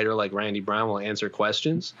 rangy fighter like Randy Brown will answer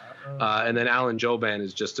questions. And then Alan Jouban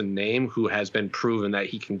is just a name who has been proven that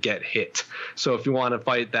he can get hit. So if you want a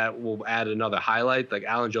fight that will add another highlight, like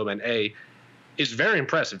Alan Jouban, is very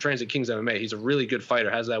impressive. Trains at King's MMA. He's a really good fighter.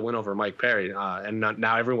 Has that win over Mike Perry, and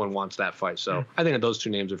now everyone wants that fight. So I think that those two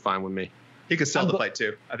names are fine with me. He could sell the fight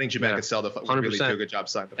too. I think Jabek could sell the fight. 100%. Really do a good job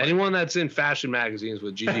selling the fight. Anyone that's in fashion magazines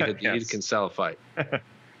with Gigi Hadid can sell a fight.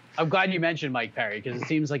 I'm glad you mentioned Mike Perry, because it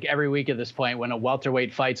seems like every week at this point, when a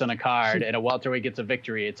welterweight fights on a card and a welterweight gets a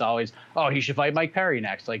victory, it's always, oh, he should fight Mike Perry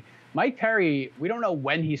next. Like, Mike Perry, we don't know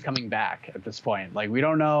when he's coming back at this point. Like, we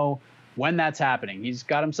don't know when that's happening. He's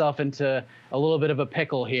got himself into a little bit of a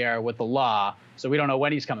pickle here with the law, so we don't know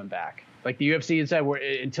when he's coming back. Like the UFC had said,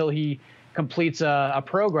 until he completes a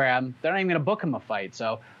program, they're not even going to book him a fight.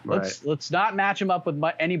 So let's not match him up with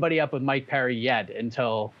anybody up with Mike Perry yet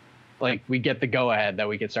until like we get the go ahead that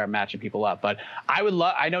we can start matching people up. But I would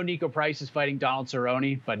love. I know Nico Price is fighting Donald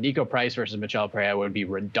Cerrone, but Nico Price versus Michel Pereira would be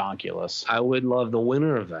redonkulous. I would love the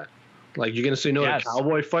winner of that. Like, you're gonna say no to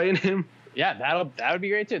Cowboy fighting him? Yeah, that would be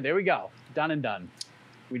great too. There we go, done and done.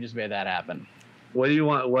 We just made that happen. What do you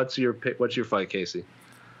want? What's your pick? What's your fight, Casey?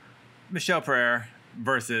 Michel Pereira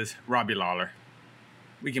versus Robbie Lawler.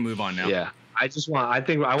 We can move on now. Yeah. I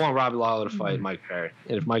want Robbie Lawler to fight Mike Perry.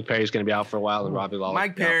 And if Mike Perry's going to be out for a while, then Robbie Lawler.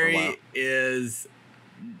 Mike Perry is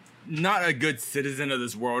not a good citizen of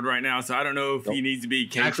this world right now, so I don't know if he needs to be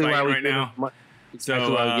cage fighting right now.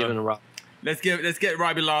 Let's get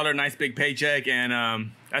Robbie Lawler a nice big paycheck,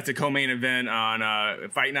 and that's a co-main event on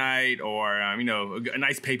Fight Night or a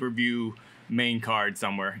nice pay-per-view main card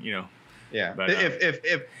somewhere. Yeah, but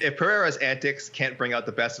if Pereira's antics can't bring out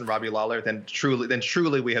the best in Robbie Lawler, then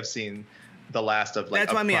truly we have seen the last of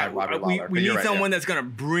that's what I mean. We need someone that's gonna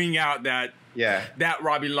bring out that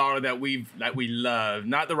Robbie Lawler that we love,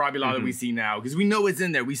 not the Robbie Lawler we see now, because we know it's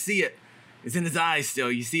in there. We see it. It's in his eyes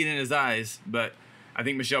still. You see it in his eyes. But I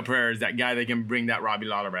think Michel Pereira is that guy that can bring that Robbie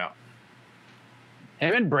Lawler out.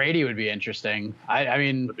 Him and Brady would be interesting. I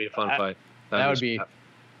mean, would be a fun fight. That would be,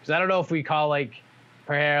 because I don't know if we call like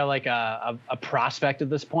Pereira like a prospect at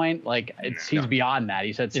this point. Like he's beyond that.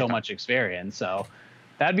 He's had so much experience. So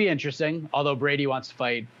that'd be interesting. Although Brady wants to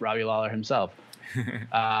fight Robbie Lawler himself.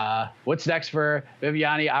 What's next for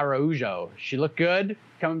Viviane Araújo? She looked good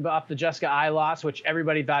coming off the Jessica Ai loss, which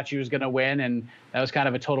everybody thought she was going to win, and that was kind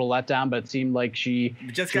of a total letdown. But it seemed like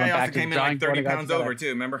Jessica Ai also came in like 30 pounds over too.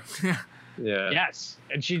 Remember? Yeah. Yes,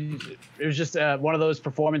 and it was just one of those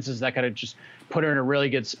performances that could have just put her in a really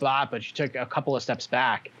good spot, but she took a couple of steps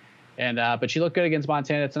back, and but she looked good against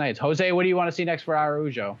Montana tonight. Jose, what do you want to see next for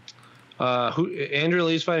Araújo? Andrea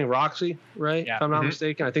Lee's fighting Roxy, right? Yeah. If I'm not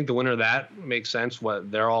mistaken. I think the winner of that makes sense.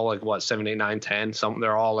 They're all like 7, 8, 9, 10.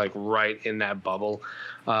 They're all like right in that bubble.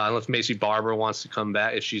 Unless Macy Barber wants to come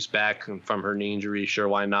back, if she's back from her knee injury, sure,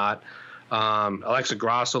 why not? Alexa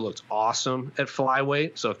Grasso looks awesome at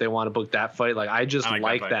flyweight, so if they want to book that fight, like I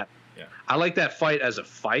like that. Yeah. I like that fight as a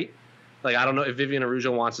fight. Like I don't know if Viviane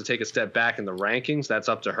Araújo wants to take a step back in the rankings, that's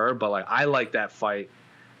up to her. But like I like that fight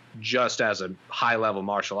just as a high-level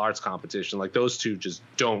martial arts competition. Like those two just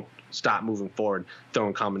don't stop moving forward,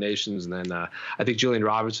 throwing combinations. And then I think Jillian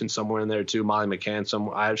Robertson somewhere in there too. Molly McCann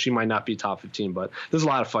somewhere. She might not be top 15, but there's a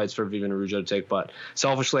lot of fights for Viviane Araújo to take. But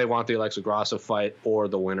selfishly, I want the Alexa Grasso fight or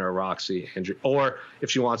the winner of Roxy Andrea. Or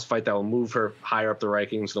if she wants a fight that will move her higher up the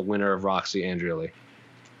rankings, the winner of Roxy Andrea Lee.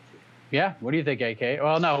 Yeah, what do you think, AK?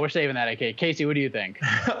 Well, no, we're saving that, AK. Casey, what do you think?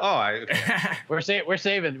 We're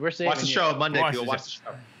saving. Watch the show Monday. Watch the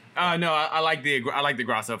show. No, I like the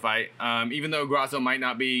Grasso fight. Even though Grasso might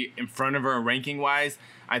not be in front of her ranking wise,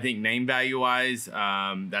 I think name value wise,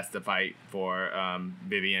 that's the fight for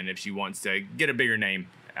Viviane if she wants to get a bigger name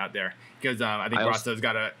out there. Because I think Grasso's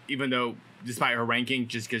got even though despite her ranking,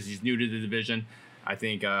 just because she's new to the division, I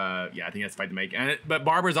think that's a fight to make. But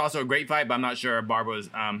Barber's also a great fight, but I'm not sure Barber's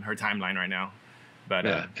her timeline right now. But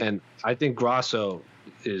and I think Grasso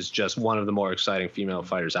is just one of the more exciting female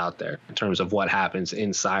fighters out there in terms of what happens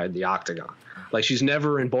inside the octagon. Like she's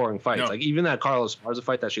never in boring fights. No. Like even that Carlos Esparza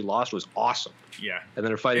fight that she lost was awesome. Yeah. And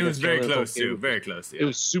then her fight, it was very close too. Very close. Yeah. It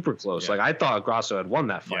was super close. Yeah. Like I thought Grasso had won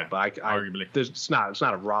that fight, but arguably it's not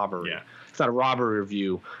a robbery. Yeah. It's not a robbery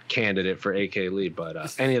review candidate for AK Lee, but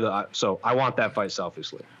so I want that fight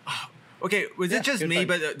selfishly. Okay, was it just me?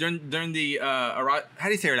 But during the how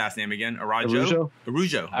do you say her last name again? Araújo.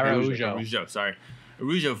 Sorry,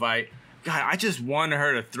 Araújo fight. God, I just wanted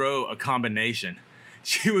her to throw a combination.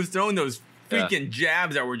 She was throwing those freaking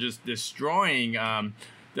jabs that were just destroying De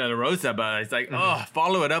La Rosa. But it's like,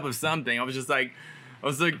 follow it up with something. I was like,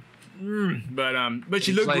 but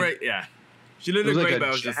she looked great. Yeah, she looked great.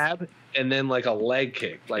 But jab and then like a leg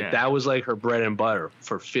kick. Like that was like her bread and butter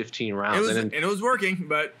for 15 rounds. And it was working,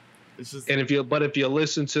 but. And if you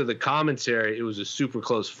listen to the commentary, it was a super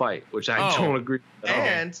close fight, which I don't agree with at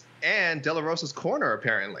all. And De La Rosa's corner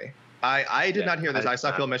apparently. I did not hear this. I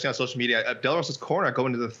saw Phil mentioning on social media. De La Rosa's corner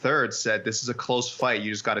going to the third said, "This is a close fight.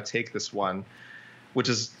 You just got to take this one," which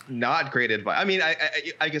is not great advice. I mean,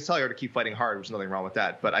 I can tell her to keep fighting hard. There's nothing wrong with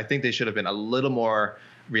that. But I think they should have been a little more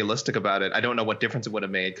realistic about it. I don't know what difference it would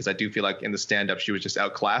have made because I do feel like in the stand-up she was just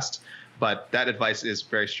outclassed. But that advice is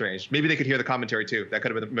very strange. Maybe they could hear the commentary too. That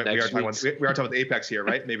could have been. We are talking about the Apex here,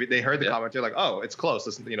 right? Maybe they heard the commentary, like, oh, it's close.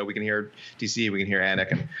 Listen, we can hear DC, we can hear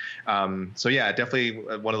Anik, and so yeah, definitely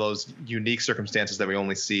one of those unique circumstances that we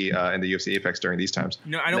only see in the UFC Apex during these times.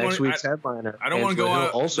 No, I don't want to. I don't want to go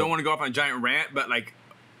off. Don't want to go off on a giant rant, but like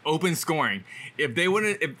open scoring. If they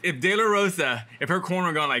wouldn't, if De La Rosa, if her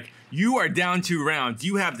corner gone like, you are down 2 rounds,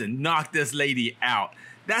 you have to knock this lady out.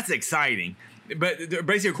 That's exciting. But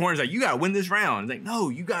basically, your corner's like, you got to win this round. It's like, no,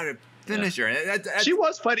 you got to finish her. She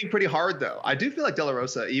was fighting pretty hard, though. I do feel like De La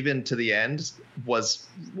Rosa, even to the end, was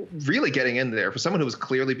really getting in there. For someone who was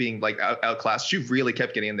clearly being like outclassed, she really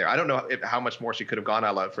kept getting in there. I don't know how much more she could have gone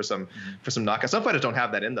out for some knockouts. Some fighters don't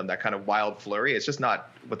have that in them, that kind of wild flurry. It's just not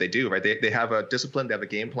what they do, right? They have a discipline, they have a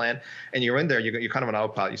game plan, and you're in there. You're kind of an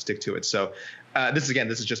autopilot. You stick to it. So this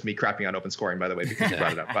is just me crapping on open scoring, by the way, because you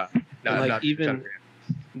brought it up.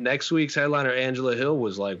 Next week's headliner, Angela Hill,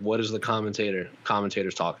 was like, what is the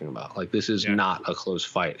commentators talking about? Like, this is not a close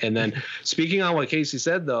fight. And then speaking on what Casey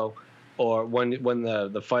said, though, or when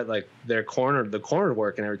the fight, like the corner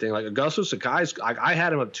work and everything, like Augusto Sakai's, I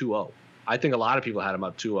had him up 2-0. I think a lot of people had him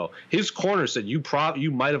up 2-0. His corner said you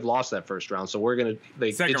might have lost that first round, so we're gonna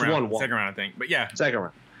it's 1-1. Second round, I think, but yeah, second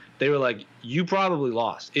round. They were like, you probably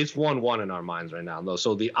lost. It's 1-1 in our minds right now, though.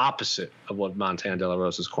 So the opposite of what Montana De La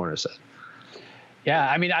Rosa's corner said. Yeah,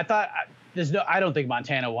 I mean, I don't think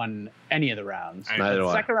Montana won any of the rounds.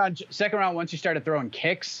 Second round, once you started throwing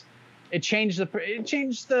kicks, it changed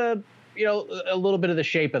the a little bit of the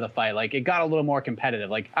shape of the fight. Like, it got a little more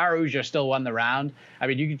competitive. Like, Araujo still won the round. I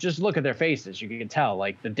mean, you could just look at their faces. You could tell,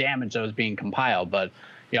 like, the damage that was being compiled. But,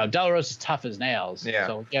 De La Rosa's tough as nails. Yeah.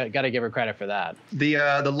 So, got to give her credit for that.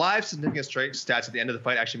 The live significant strike stats at the end of the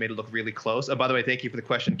fight actually made it look really close. By the way, thank you for the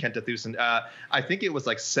question, Kenta Thusen. I think it was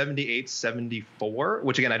like 78-74,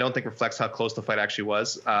 which, again, I don't think reflects how close the fight actually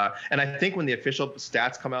was. And I think when the official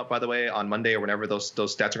stats come out, by the way, on Monday or whenever those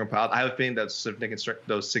stats are compiled, I have a feeling that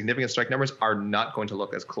those significant strike numbers are not going to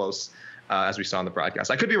look as close as we saw in the broadcast.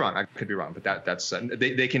 I could be wrong, but that's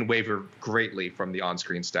they can waver greatly from the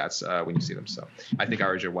on-screen stats when you see them. So I think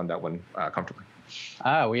Araujo won that one comfortably.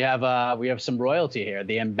 We have some royalty here.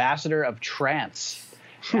 The ambassador of trance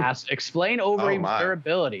asks, explain Overeem's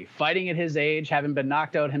durability. Fighting at his age, having been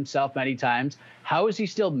knocked out himself many times, how is he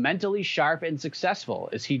still mentally sharp and successful?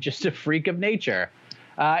 Is he just a freak of nature?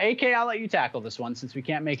 AK, I'll let you tackle this one since we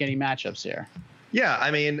can't make any matchups here. Yeah,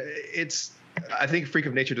 I mean, I think freak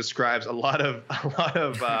of nature describes a lot of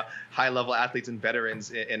high level athletes and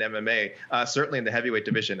veterans in MMA. Certainly in the heavyweight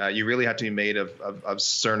division, you really have to be made of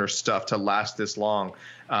sterner stuff to last this long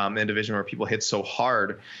in a division where people hit so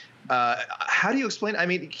hard. How do you explain? I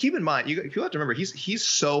mean, keep in mind, you have to remember he's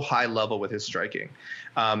so high level with his striking.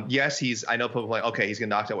 Yes, I know people are like, okay, he's getting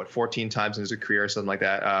knocked out 14 times in his career or something like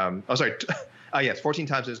that. Yes, 14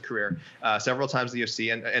 times in his career, several times in the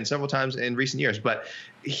UFC, and several times in recent years. But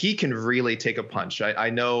he can really take a punch. I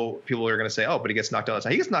know people are going to say, oh, but he gets knocked out all the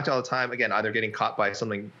time. He gets knocked out all the time, again, either getting caught by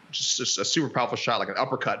something, just a super powerful shot, like an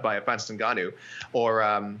uppercut by Francis Ngannou,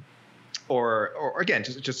 or again,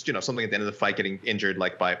 just something at the end of the fight getting injured,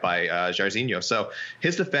 like by Jairzinho. So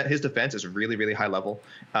his defense is really, really high level.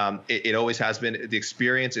 It always has been. The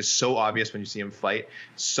experience is so obvious when you see him fight.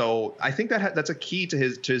 So I think that's a key to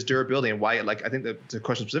his durability, and why. Like, I think the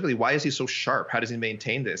question specifically, why is he so sharp? How does he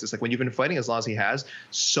maintain this? It's like when you've been fighting as long as he has,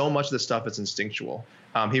 so much of the stuff is instinctual.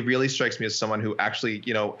 He really strikes me as someone who actually,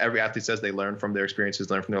 every athlete says they learn from their experiences,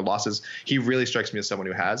 learn from their losses. He really strikes me as someone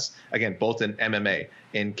who has, again, both in MMA,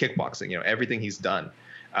 in kickboxing, everything he's done.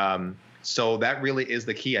 So that really is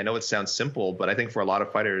the key. I know it sounds simple, but I think for a lot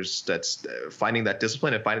of fighters, that's finding that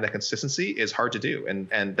discipline and finding that consistency is hard to do.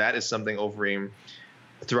 And that is something Overeem,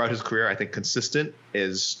 throughout his career, I think consistent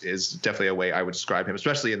is definitely a way I would describe him,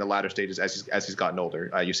 especially in the latter stages as he's gotten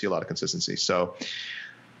older. You see a lot of consistency. So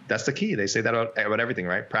that's the key. They say that about everything,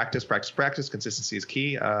 right? Practice. Consistency is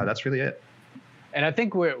key. That's really it. And I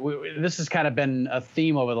think this has kind of been a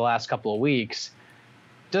theme over the last couple of weeks.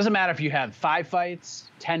 Doesn't matter if you have 5 fights,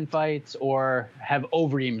 10 fights, or have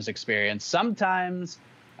Overeem's experience. Sometimes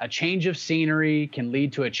a change of scenery can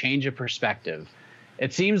lead to a change of perspective.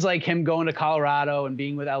 It seems like him going to Colorado and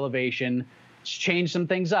being with Elevation, it's changed some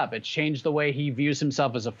things up. It's changed the way he views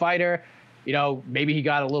himself as a fighter. maybe he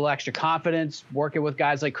got a little extra confidence working with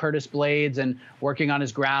guys like Curtis Blades and working on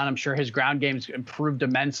his ground. I'm sure his ground game's improved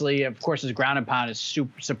immensely. Of course, his ground and pound is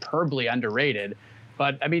superbly underrated.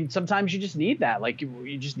 But, I mean, sometimes you just need that. Like,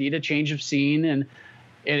 you just need a change of scene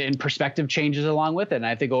and perspective changes along with it. And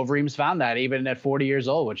I think Overeem's found that even at 40 years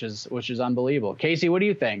old, which is unbelievable. Casey, what do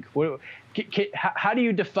you think? How do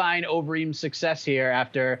you define Overeem's success here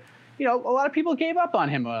after, a lot of people gave up on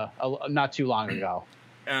him not too long ago?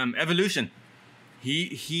 Evolution.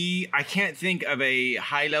 I can't think of a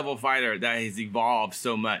high-level fighter that has evolved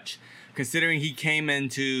so much. Considering he came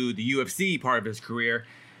into the UFC part of his career,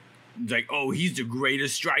 like, oh, he's the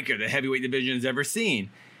greatest striker the heavyweight division has ever seen.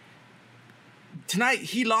 Tonight,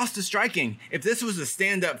 he lost to striking. If this was a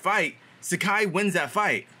stand-up fight, Sakai wins that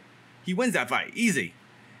fight. He wins that fight, easy.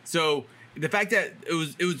 So the fact that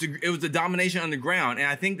it was a domination on the ground, and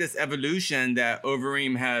I think this evolution that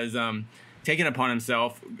Overeem has taken upon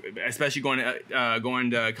himself, especially going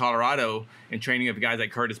to Colorado and training with guys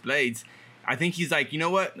like Curtis Blades, I think he's like, you know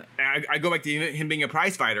what? I go back to him being a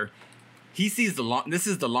prize fighter. He sees this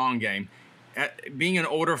is the long game. Being an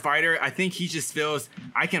older fighter, I think he just feels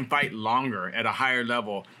I can fight longer at a higher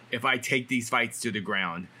level if I take these fights to the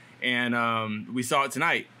ground. And we saw it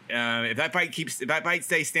tonight. If that fight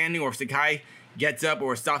stays standing, or if Sakai gets up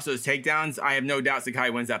or stops those takedowns, I have no doubt Sakai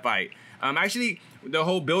wins that fight. Actually, the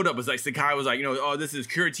whole buildup was like Sakai was like, oh, this is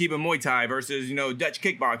Curitiba Muay Thai versus Dutch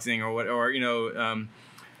kickboxing or whatever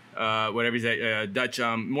he's at, Dutch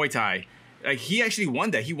Muay Thai. Like, he actually won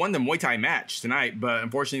that. He won the Muay Thai match tonight, but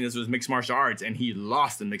unfortunately this was mixed martial arts, and he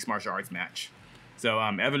lost the mixed martial arts match. So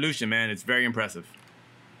evolution, man, it's very impressive.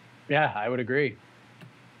 Yeah, I would agree.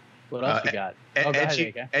 What else we got?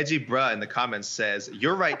 Edgy Bruh in the comments says,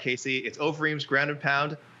 "You're right, Casey. It's Overeem's ground and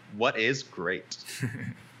pound. What is great?"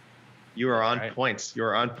 You are on point. You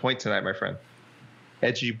are on point tonight, my friend.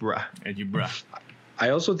 Edgy Bruh. Edgy Bruh. I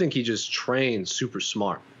also think he just trains super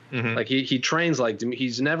smart. Mm-hmm. Like he trains like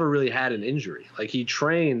he's never really had an injury. Like, he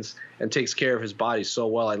trains and takes care of his body so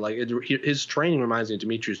well. His training reminds me of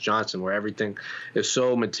Demetrius Johnson, where everything is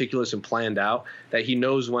so meticulous and planned out that he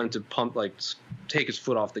knows when to take his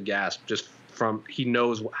foot off the gas. He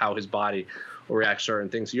knows how his body will react to certain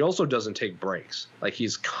things. He also doesn't take breaks. Like,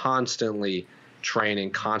 he's constantly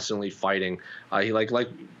training, constantly fighting. He like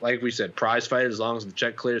we said, prize fighter. As long as the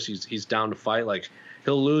check clears, he's down to fight. Like,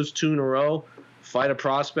 he'll lose 2 in a row, fight a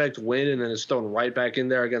prospect, win, and then is thrown right back in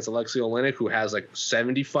there against Alexei Oleinik, who has like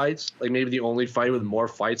 70 fights, like maybe the only fighter with more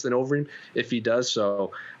fights than Overeem, if he does.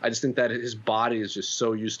 So I just think that his body is just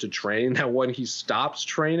so used to training that when he stops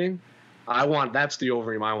training, that's the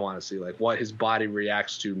Overeem I want to see, like what his body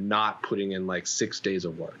reacts to not putting in like 6 days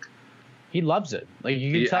of work. He loves it. Like,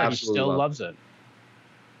 you can tell he still loves it.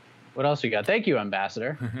 What else we got? Thank you,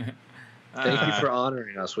 Ambassador. Thank you for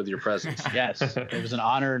honoring us with your presence. Yes, it was an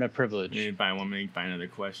honor and a privilege. Maybe find another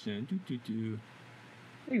question.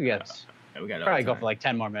 We got probably go for like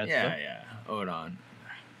 10 more minutes. Yeah. Hold on.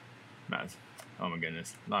 Oh my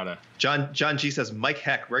goodness, a lot of. John G says, Mike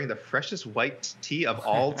Heck wearing the freshest white tee of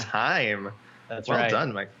all time. That's well right.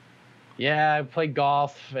 done, Mike. Yeah, I played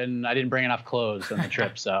golf and I didn't bring enough clothes on the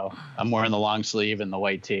trip, so I'm wearing the long sleeve and the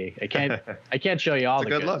white tee. I can't show you all the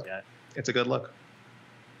good look. Yet. It's a good look.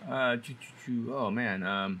 Oh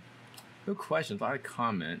man, good questions. A lot of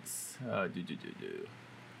comments.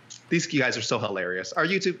 These guys are so hilarious.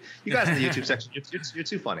 You guys in the YouTube section, you're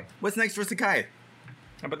too funny. What's next for Sakai?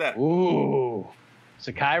 How about that? Ooh,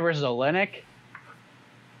 Sakai versus Oleinik.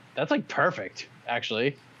 That's like perfect,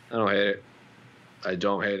 actually. I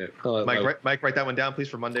don't hate it. Mike, write that one down, please,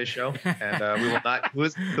 for Monday's show. And we will not.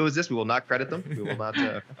 Who is this? We will not credit them. We will not.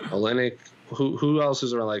 Oleinik. Who else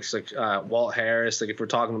is around? Like Walt Harris. Like, if we're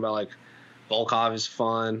talking about like Volkov is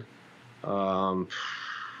fun.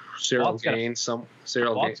 Cyril Gaines.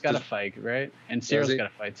 Walt's got to fight, right? And Cyril's got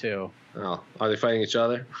to fight too. Oh, are they fighting each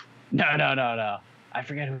other? No. I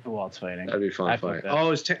forget who Walt's fighting. That'd be a fun fight.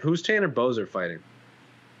 Oh, who's Tanner Bozer fighting?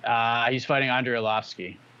 He's fighting Andrei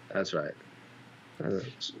Arlovsky. That's right.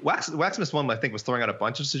 Waxmus One, I think, was throwing out a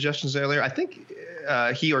bunch of suggestions earlier. I think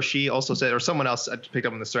he or she also said, or someone else picked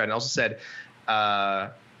up on this thread and also said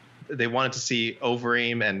they wanted to see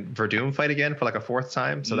Overeem and Verdum fight again for like a 4th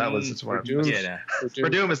time. So that was just one of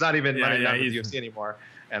Verdum is not even running down with the UFC anymore,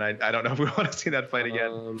 and I don't know if we want to see that fight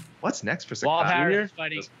again. What's next for Sakai? Well,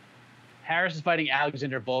 Harris is fighting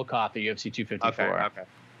Alexander Volkov at UFC 254. Okay.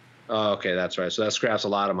 Oh, okay, that's right. So that scraps a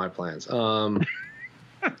lot of my plans. I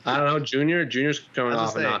don't know. Junior's coming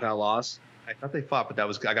off a knockout loss. I thought they fought, but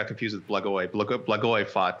I got confused with Blagoy. Blagoy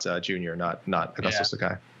fought Junior, not Augusto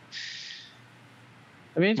Sakai.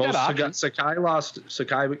 I mean, he's got options.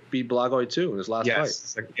 Sakai beat Blagoy too in his last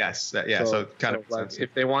fight. Yes. So kind of like,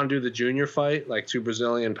 if they want to do the junior fight, like two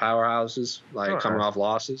Brazilian powerhouses, like coming off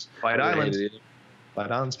losses, Fight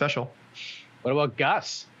Island special. What about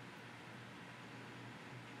Gus?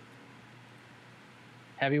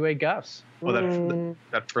 Heavyweight Gus. Well,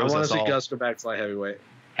 that froze I want us to see all. Gus go back to light heavyweight.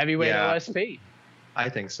 Heavyweight OSP. I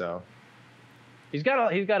think so. He's got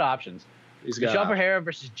options. Michel got Pereira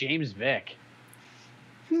versus James Vick.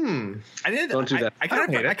 Don't do that. I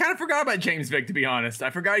kind of forgot about James Vick, to be honest.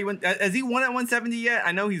 I forgot he went. Has he won at 170 yet?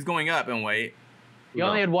 I know he's going up in weight. He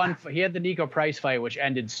only had one. He had the Nico Price fight, which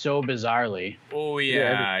ended so bizarrely. Oh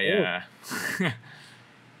yeah.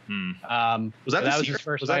 Was that was his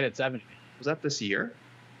first fight at 70? Was that this year?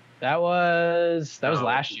 That was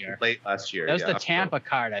last year. Late last year. That was the Tampa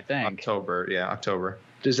card, I think. October.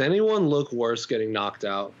 Does anyone look worse getting knocked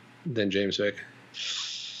out than James Vick?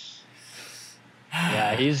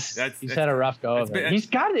 Yeah, he's had a rough go of it. He's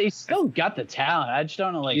still got the talent. I just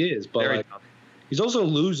don't know, like he is, but like he's also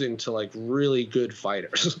losing to like really good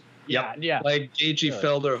fighters. Yeah. Like Gaethje,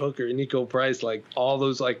 Felder, Hooker, Nico Price, like all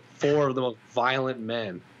those like four of the most violent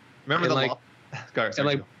men. Remember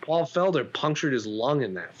Paul Felder punctured his lung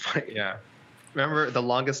in that fight. Yeah. Remember the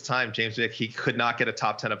longest time James Vick, he could not get a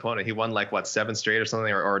top 10 opponent. He won 7 straight or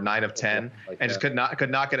something, or 9 of 10, just could not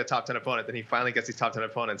get a top 10 opponent. Then he finally gets these top 10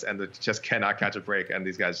 opponents, and just cannot catch a break. And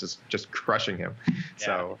these guys just crushing him. Yeah.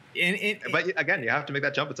 So, but again, you have to make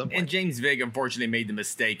that jump at some point. And James Vick unfortunately made the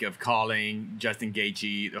mistake of calling Justin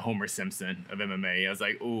Gaethje the Homer Simpson of MMA. I was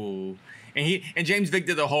like, ooh. And James Vick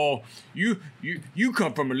did the whole you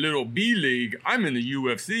come from a little B league. I'm in the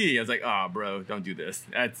UFC. I was like, oh, bro, don't do this.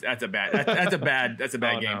 That's a bad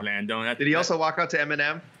game plan. Did he also walk out to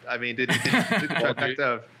Eminem? I mean, did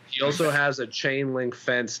he also has a chain link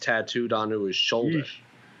fence tattooed onto his shoulder.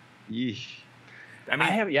 Yeesh. I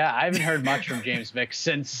haven't heard much from James Vick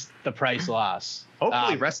since the Price loss.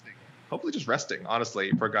 Hopefully resting. Hopefully just resting.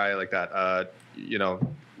 Honestly, for a guy like that,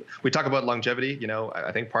 we talk about longevity.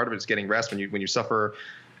 I think part of it is getting rest. When you suffer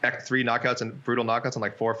 3 knockouts and brutal knockouts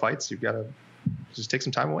in 4 fights, you've got to just take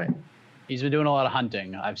some time away. He's been doing a lot of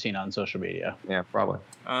hunting, I've seen on social media. Yeah, probably.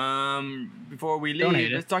 Before we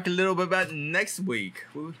leave, let's talk a little bit about next week.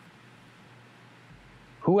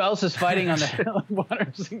 Who else is fighting on the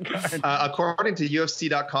Watterson card? According to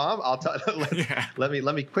UFC.com,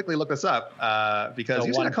 let me quickly look this up because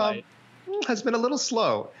UFC.com has been a little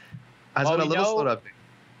slow. Slow to update.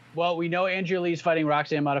 Well, we know Andrea Lee's fighting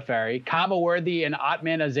Roxanne Modafferi. Kama Worthy and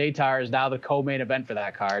Otman Azaitar is now the co-main event for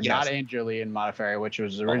that card, not Andrea Lee and Modafferi, which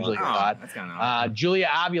was originally thought. Julia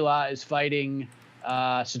Avila is fighting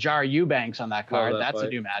Sajara Eubanks on that card. That's a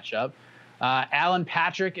new matchup. Alan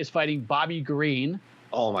Patrick is fighting Bobby Green.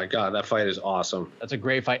 Oh, my God. That fight is awesome. That's a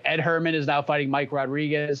great fight. Ed Herman is now fighting Mike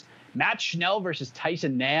Rodriguez. Matt Schnell versus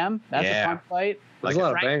Tyson Nam. That's a fun fight. There's a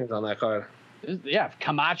lot of bangers on that card. Yeah,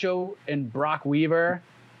 Camacho and Brock Weaver.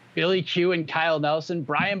 Billy Q and Kyle Nelson.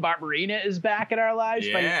 Brian Barberina is back in our lives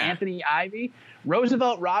fighting Anthony Ivy.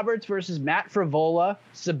 Roosevelt Roberts versus Matt Frivola.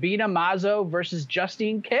 Sabina Mazo versus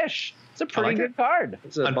Justine Kish. It's a pretty good card.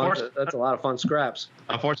 That's a lot of fun scraps.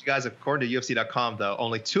 Unfortunately, guys, according to UFC.com, though,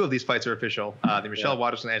 only 2 of these fights are official. The Michelle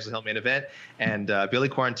Watterson and Angela Hill main event, and Billy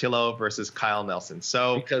Quarantillo versus Kyle Nelson.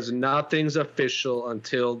 So because nothing's official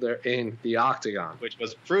until they're in the octagon, which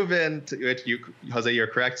was proven. Jose, you're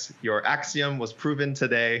correct. Your axiom was proven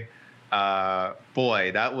today.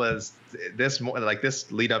 Boy, that was this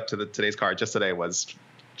lead up to today's card. Just today was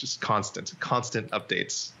just constant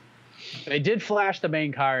updates. They did flash the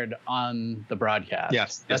main card on the broadcast.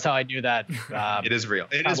 Yes. That's how I knew that. It is real.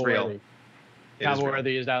 It is real. Kama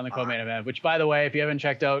Worthy is down in the co-main event, which, by the way, if you haven't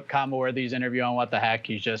checked out Kama Worthy's interview on What the Heck,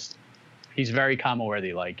 he's very Kama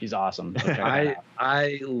Worthy-like. He's awesome.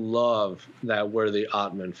 I love that Worthy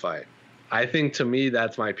Ottman fight. I think, to me,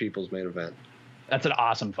 that's my people's main event. That's an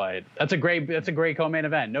awesome fight. That's a great co-main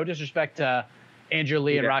event. No disrespect to Andrea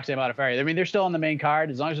Lee and Roxanne Modafferi. I mean, they're still on the main card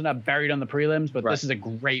as long as they're not buried on the prelims, but this is a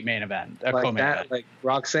great main event. Co-main event. Like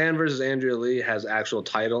Roxanne versus Andrea Lee has actual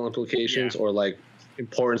title implications or like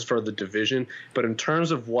importance for the division. But in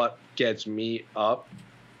terms of what gets me up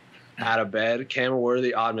out of bed, Kama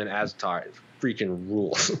Worthy, Ottman, Azaitar freaking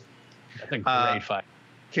rules. That's a great fight.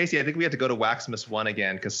 Casey, I think we have to go to Waxmas 1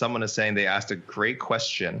 again because someone is saying they asked a great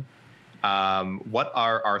question. What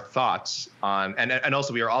are our thoughts on, and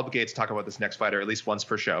also we are obligated to talk about this next fighter at least once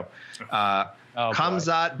per show.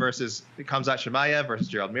 Khamzat Chimaev versus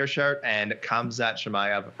Gerald Meerschaert, and Khamzat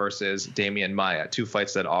Chimaev versus Damian Maia. 2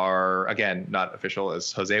 fights that are, again, not official,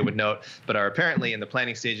 as Jose would note, but are apparently in the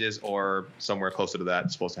planning stages or somewhere closer to that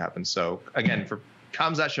supposed to happen. So, again, for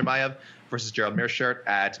Khamzat Chimaev versus Gerald Meerschaert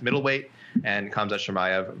at middleweight, and Khamzat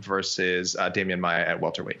Chimaev versus Damian Maia at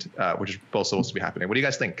welterweight, which is both supposed to be happening. What do you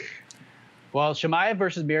guys think? Well, Chimaev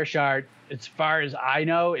versus Meerschaert, as far as I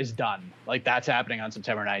know, is done. Like, that's happening on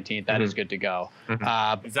September 19th. That is good to go. Is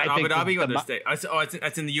that Abu Dhabi or the state?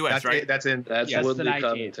 That's in the U.S., right? That's Woodley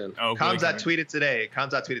Covington. Oh, Khamzat tweeted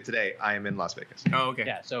today, I am in Las Vegas. Oh, okay.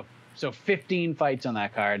 Yeah, so 15 fights on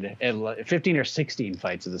that card, 15 or 16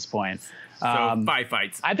 fights at this point. So 5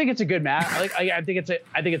 fights. I think it's a good match. I think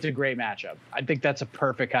it's a great matchup. I think that's a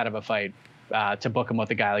perfect kind of a fight to book him with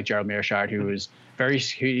a guy like Gerald Meerschaert, who is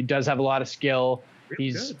he does have a lot of skill.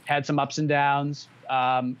 He's had some ups and downs.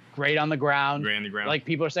 Great on the ground. Like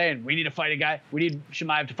people are saying, we need to fight a guy. We need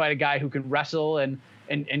Chimaev to fight a guy who can wrestle and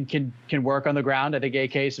can work on the ground. I think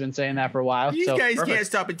AK's been saying that for a while. These guys can't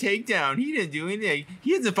stop a takedown. He didn't do anything.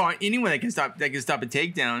 He hasn't fought anyone that can stop a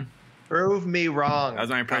takedown. Prove me wrong. That was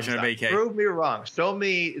my impression of AK. Prove me wrong. Show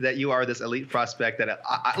me that you are this elite prospect. That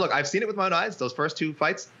look, I've seen it with my own eyes. Those first 2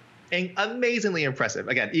 fights, amazingly impressive.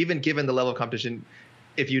 Again, even given the level of competition,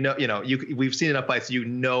 if we've seen enough fights,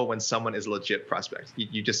 when someone is a legit prospect.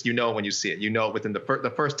 You know when you see it. You know within the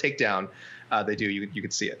first takedown they do. You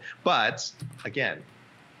can see it. But again,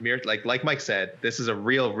 like Mike said, this is a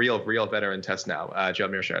real veteran test now.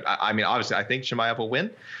 Gerald Meerschaert. I mean, obviously, I think Chimaev will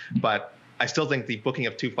win, but I still think the booking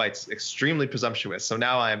of 2 fights extremely presumptuous. So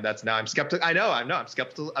now I'm skeptical. I'm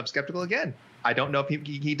skeptical again. I don't know if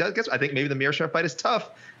he does get. I think maybe the Meerschaert fight is tough.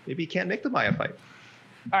 Maybe he can't make the Maia fight.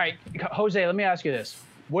 All right, Jose, let me ask you this.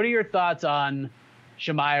 What are your thoughts on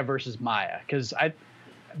Chimaev versus Maia? Because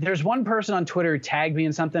there's one person on Twitter who tagged me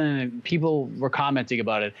in something, and people were commenting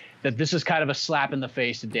about it, that this is kind of a slap in the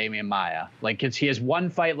face to Damian Maia. Like, he has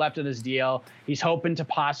 1 fight left in his deal. He's hoping to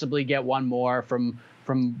possibly get 1 more from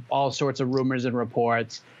all sorts of rumors and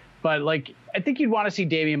reports. But, like, I think you'd want to see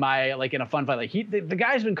Damian Maia, like, in a fun fight. Like, the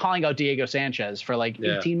guy's been calling out Diego Sanchez for, like,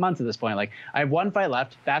 18 months at this point. Like, I have 1 fight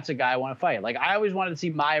left. That's a guy I want to fight. Like, I always wanted to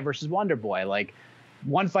see Maia versus Wonder Boy. Like,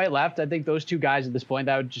 1 fight left. I think those 2 guys at this point,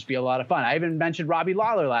 that would just be a lot of fun. I even mentioned Robbie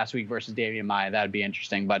Lawler last week versus Damian Maia. That would be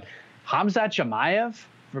interesting. But Khamzat Chimaev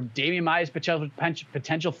for Damian Maia's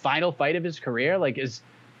potential final fight of his career, like, do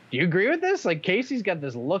you agree with this? Like, Casey's got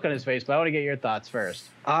this look on his face, but I want to get your thoughts first.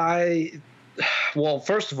 Well,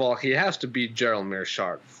 first of all, he has to beat Gerald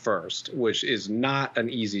Meerschaert first, which is not an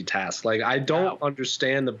easy task. Like, I don't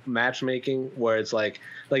understand the matchmaking where it's like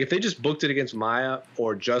if they just booked it against Maia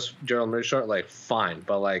or just Gerald Meerschaert, like, fine.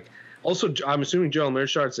 But, like, also, I'm assuming Gerald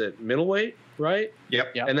Meerschaert's at middleweight, right?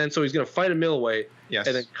 Yep. And then so he's going to fight a middleweight, yes,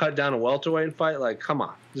 and then cut down a welterweight and fight. Like, come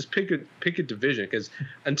on, just pick a division, because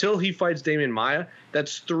until he fights Damian Maia,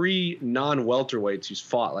 that's 3 non-welterweights he's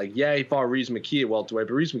fought. Like, yeah, he fought Reese McKee at welterweight,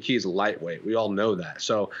 but Reese McKee is lightweight. We all know that.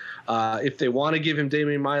 So if they want to give him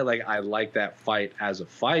Damian Maia, like, I like that fight as a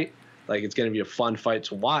fight. Like, it's going to be a fun fight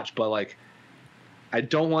to watch, but, like, I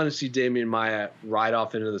don't want to see Damian Maia ride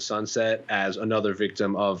off into the sunset as another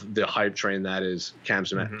victim of the hype train that is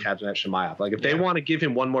Khamzat Chimaev. Like, if they want to give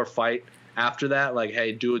him 1 more fight after that, like,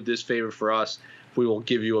 hey, do this favor for us, we will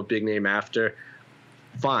give you a big name after.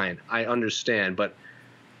 Fine, I understand, but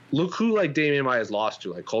look who, like, Damian Maia has lost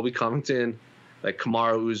to, like Colby Covington, like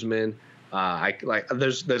Kamaru Usman.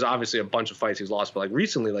 There's obviously a bunch of fights he's lost, but, like,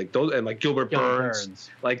 recently, like, those, and, like, Gilbert Burns,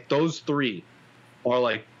 like, those 3 are,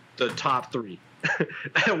 like, the top 3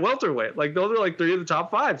 at welterweight. Like, those are, like, 3 of the top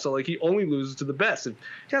 5. So, like, he only loses to the best. If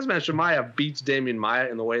Khamzat Chimaev beats Damian Maia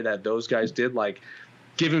in the way that those guys did, like,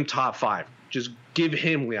 give him top 5. Just give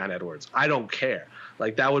him Leon Edwards. I don't care.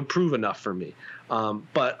 Like, that would prove enough for me.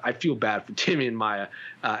 But I feel bad for Damian Maia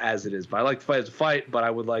as it is. But I like the fight as a fight, but I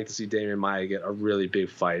would like to see Damian Maia get a really big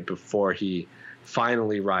fight before he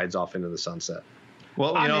finally rides off into the sunset.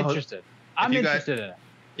 Well, I'm interested. I'm interested in it.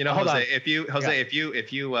 You know, Jose, if you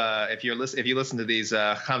listen to these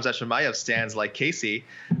Khamzat Chimaev stands like Casey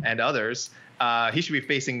and others, he should be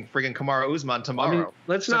facing friggin' Kamaru Usman tomorrow.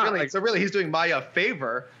 I mean, really, he's doing Maia a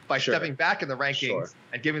favor by stepping back in the rankings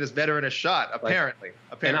and giving this veteran a shot. Apparently.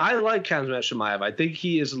 And I like Khamzat Chimaev. I think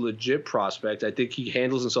he is a legit prospect. I think he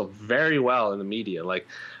handles himself very well in the media. Like,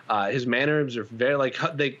 his mannerisms are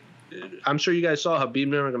very I'm sure you guys saw Khabib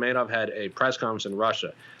Nurmagomedov had a press conference in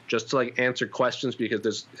Russia just to, like, answer questions,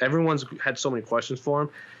 because everyone's had so many questions for him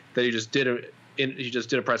that he just did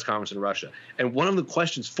a press conference in Russia. And one of the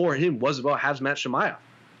questions for him was about Khamzat Chimaev.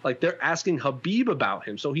 Like, they're asking Habib about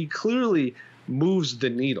him. So he clearly moves the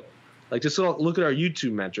needle. Like, just look at our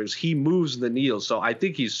YouTube metrics. He moves the needle. So I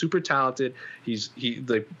think he's super talented.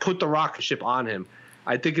 They put the rocket ship on him.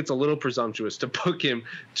 I think it's a little presumptuous to book him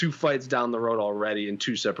 2 fights down the road already in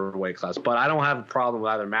 2 separate weight classes. But I don't have a problem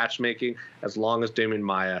with either matchmaking as long as Damian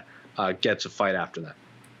Maia gets a fight after that.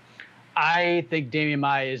 I think Damian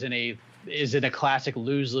Maia is in a classic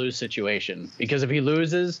lose-lose situation, because if he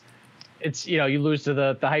loses, it's, you lose to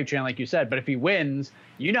the hype train, like you said. But if he wins,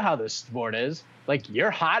 you know how this sport is. Like,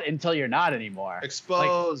 you're hot until you're not anymore.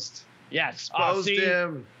 Exposed. Yes. Exposed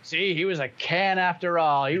him. See, he was a can after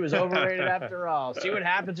all. He was overrated after all. See what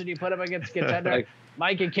happens when you put him against contender.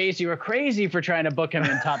 Mike and Casey were crazy for trying to book him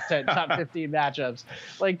in top 10, top 15 matchups.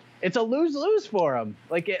 Like, it's a lose-lose for him.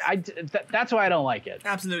 Like, that's why I don't like it.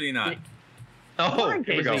 Absolutely not. Here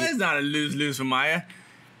we go. It's not a lose-lose for Maia.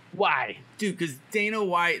 Why? Dude, because Dana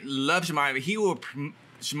White loves Chimaev.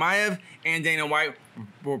 Chimaev and Dana White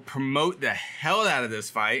will promote the hell out of this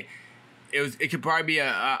fight. It could probably be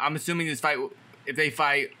I'm assuming this fight, if they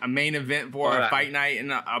fight, a main event for a fight night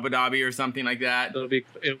in Abu Dhabi or something like that. It'll be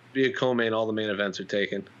a co-main. All the main events are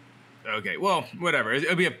taken. Okay, well, whatever.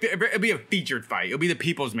 It'll be a featured fight. It'll be the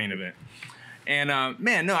people's main event. And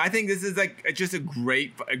I think this is like just a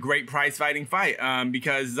great prize fighting fight.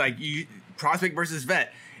 Because like prospect versus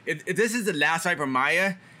vet. If this is the last fight for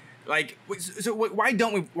Maia, like, so why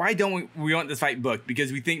don't we want this fight booked?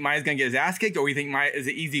 Because we think Maia's gonna get his ass kicked, or we think Maia is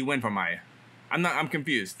an easy win for Maia? I'm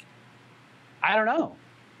confused. I don't know.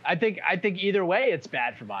 I think either way it's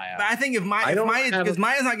bad for Maia. But I think because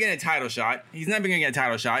Maia's not getting a title shot, he's never gonna get a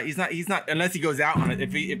title shot. He's not unless he goes out on it.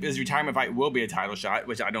 If his retirement fight will be a title shot,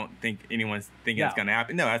 which I don't think anyone's thinking it's gonna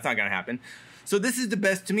happen. No, that's not gonna happen. So this is the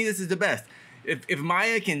best. To me, this is the best. If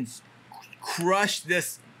Maia can crush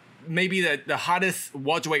this, maybe the hottest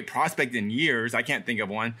welterweight prospect in years. I can't think of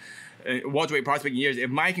one welterweight prospect in years.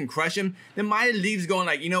 If Maia can crush him, then Maia leaves going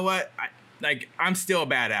like, you know what? I'm still a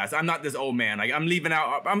badass. I'm not this old man. Like, I'm leaving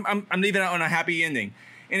out. I'm leaving out on a happy ending.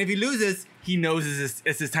 And if he loses, he knows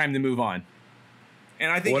it's his time to move on.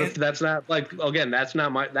 And I think what if that's not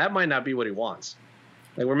that might not be what he wants.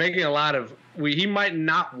 Like, we're making a lot of he might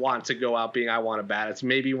not want to go out being I want a badass.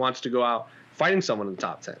 Maybe he wants to go out fighting someone in the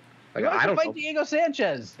top 10. Like, I don't know. Diego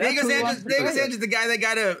Sanchez. Diego Sanchez, the guy that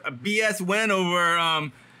got a BS win over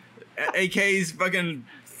AK's fucking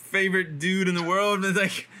favorite dude in the world. It's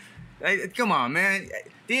like, come on, man.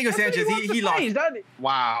 Diego Sanchez, he lost.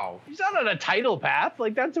 Wow. He's not on a title path.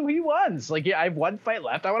 Like, that's who he wants. Like, I have one fight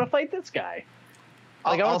left. I want to fight this guy.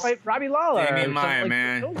 Like, I want to fight Robbie Lawler. Damian Maia,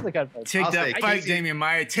 man. Take that fight, Damian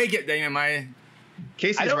Maia. Take it, Damian Maia.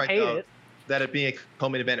 Casey's right, though. That it being a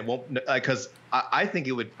co-main event, it won't, because I think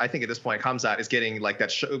it would. I think at this point, Khamzat is getting like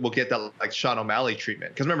that. We'll get that like Sean O'Malley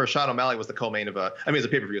treatment, because remember, Sean O'Malley was the co-main of it was a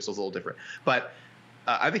pay-per-view, so it's a little different. But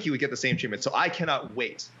I think he would get the same treatment. So I cannot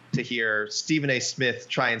wait to hear Stephen A. Smith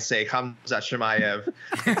try and say Khamzat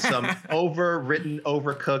Chimaev, some overwritten,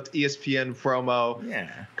 overcooked ESPN promo,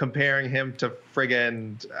 comparing him to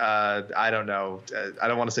friggin' I don't know. I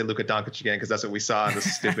don't want to say Luka Doncic again, because that's what we saw in the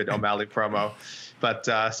stupid O'Malley promo. But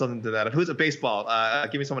something to that. Who's a baseball?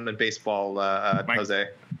 Give me someone in baseball, Jose.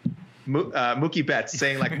 Mookie Betts,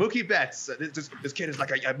 saying like Mookie Betts. This kid is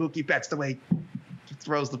like a Mookie Betts, the way he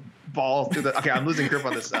throws the ball through the. Okay, I'm losing grip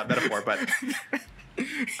on this metaphor, but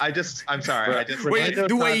I'm sorry.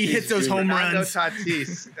 The way he hits those home runs.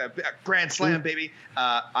 Tatis, grand slam, baby.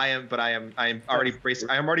 I am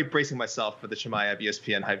already bracing myself for the Chimaev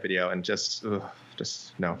ESPN hype video, and just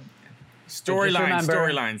no.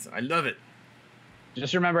 Storylines. I love it.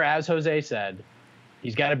 Just remember, as Jose said,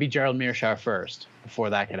 he's got to beat Gerald Mearshart first before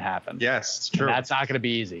that can happen. Yes, it's true. And that's not going to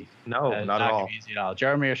be easy. No, not at all. Easy at all.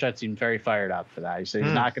 Gerald Mearshart seemed very fired up for that. He said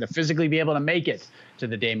he's not going to physically be able to make it to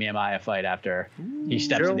the Damian Maia fight after he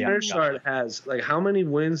steps in the octagon. Gerald Mearshart has, like, how many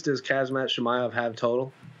wins does Khamzat Chimaev have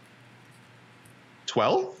total?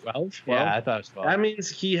 12? 12? Yeah, I thought it was 12. That means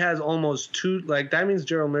he has almost that means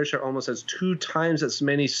Gerald Mearshart almost has 2 times as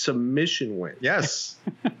many submission wins. Yes.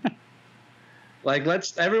 Like,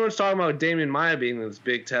 everyone's talking about Damian Maia being this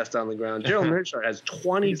big test on the ground. Gerald Mearshart has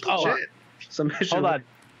 20 submission. Hold on.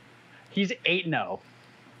 He's 8-0.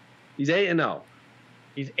 He's 8-0.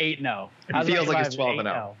 He's 8-0. It feels like he's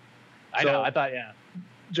 12-0. I know. I thought, yeah.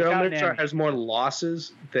 Gerald Mearshart has more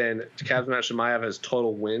losses than Khamzat Chimaev has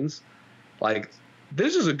total wins. Like,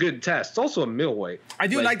 this is a good test. It's also a middleweight. I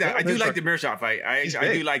do like that. I do like the Mearshart fight. I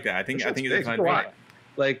do like that. I think it's a fun fight.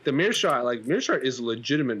 Like, the Mearshart is a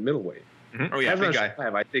legitimate middleweight. Mm-hmm. Oh yeah, big guy.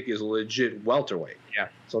 I think is legit welterweight. Yeah.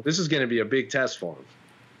 So this is going to be a big test for him.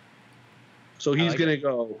 So he's going to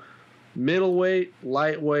go middleweight,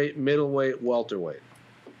 lightweight, middleweight, welterweight.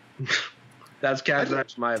 That's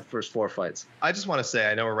Kazak's my first 4 fights. I just want to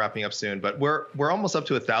say, I know we're wrapping up soon, but we're almost up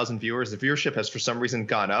to 1,000 viewers. The viewership has for some reason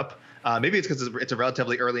gone up. Maybe it's because it's a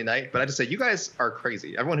relatively early night, but I just say you guys are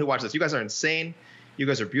crazy. Everyone who watches this, you guys are insane. You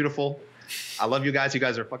guys are beautiful. I love you guys. You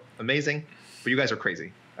guys are amazing, but you guys are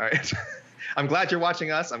crazy. All right. I'm glad you're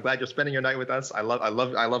watching us. I'm glad you're spending your night with us. I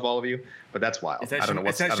love all of you, but that's wild. I don't know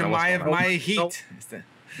what's going on. My heat.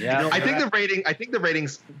 Yeah, I think the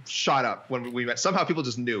ratings shot up when we met. Somehow people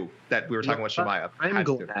just knew that we were talking about Shemaya. I'm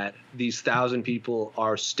glad these 1,000 people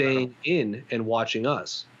are staying in and watching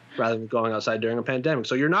us rather than going outside during a pandemic.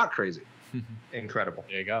 So you're not crazy. Incredible.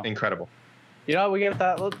 There you go. Incredible. You know, we get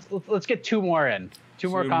that. Let's get 2 more in. Two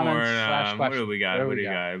more comments. What do we got? What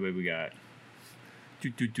do we got?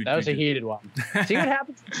 That was a heated one. See what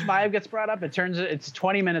happens when Shemaev gets brought up? It's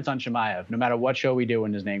 20 minutes on Shemaev, no matter what show we do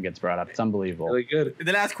when his name gets brought up. It's unbelievable. Really good.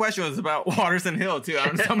 The last question was about Watterson Hill too. I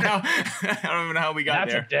don't even know how we got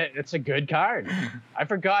there. It's a good card. I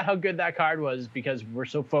forgot how good that card was because we're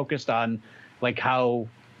so focused on like how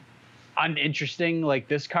uninteresting like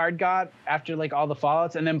this card got after like all the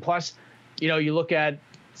fallouts, and then plus, you know, you look at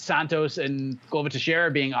Santos and Glover Teixeira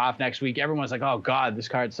being off next week, everyone's like, oh God, this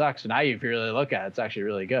card sucks. And now if you really look at it, it's actually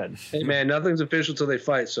really good. Hey man, nothing's official till they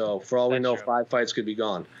fight. So for all we know, true. 5 fights could be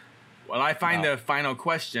gone. Well, I find the final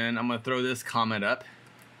question. I'm going to throw this comment up.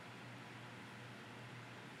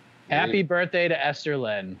 Happy birthday to Esther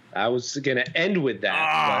Lynn. I was going to end with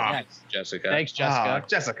that. Thanks, Jessica. Thanks, Jessica.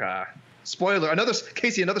 Jessica. Spoiler. Another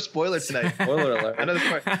spoiler tonight. Spoiler alert. Another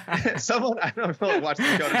spoiler. Someone, I don't know if you watched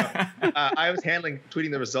the show. I was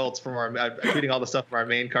tweeting the results from tweeting all the stuff from our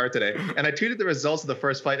main card today. And I tweeted the results of the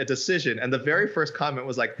first fight, a decision. And the very first comment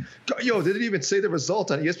was like, yo, they didn't even say the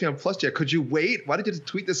result on ESPN Plus yet. Could you wait? Why did you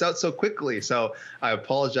tweet this out so quickly? So I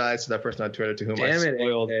apologize to that person on Twitter to whom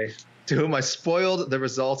I spoiled the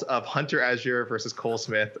result of Hunter Azure versus Cole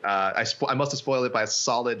Smith. I must have spoiled it by a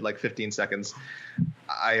solid like 15 seconds.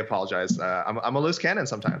 I apologize. I'm a loose cannon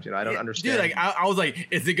sometimes. You know, I don't understand. Dude, like I was like,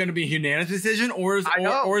 is it going to be a unanimous decision or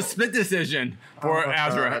a split decision for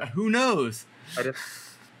Azure? Who knows?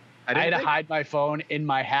 I had to hide my phone in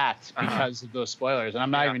my hat because of those spoilers, and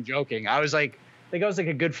I'm not even joking. I was like, I think I was like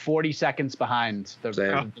a good 40 seconds behind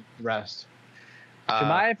the rest.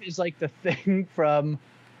 Shemaev is like the thing from.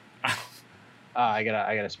 I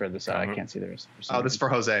gotta spread this out. I can't see the rest. This is for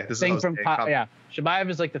Jose. This is from Shemaev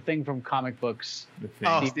is like the thing from comic books.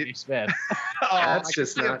 Steve Smith. That's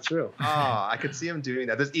just not true. I could see him doing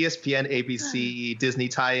that. There's ESPN, ABC, Disney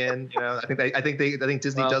tie-in. You know, I think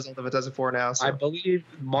Disney does all of it. Does it for now. So. I believe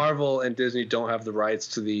Marvel and Disney don't have the rights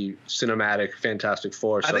to the cinematic Fantastic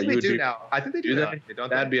Four. So I think they do now. I think they do now.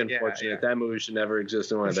 That'd be unfortunate. That movie should never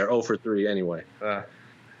exist anyway. They're 0 for 3 anyway.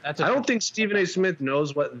 I don't think Stephen A. Smith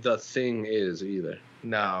knows what the Thing is either.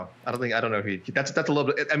 No, I don't know if he. That's a little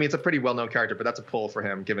bit. I mean, it's a pretty well known character, but that's a pull for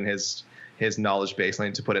him given his knowledge base.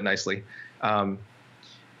 To put it nicely. By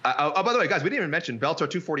the way, guys, we didn't even mention Bellator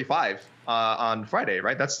 245 on Friday,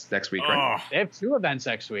 right? That's next week, right? They have 2 events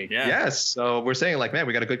next week. Yeah. Yes. So we're saying like, man,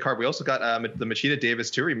 we got a good card. We also got the Machida Davis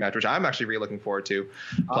 2 rematch, which I'm actually really looking forward to.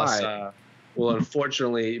 Plus, will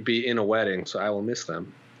unfortunately be in a wedding, so I will miss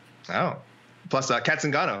them. Oh. Plus, Kat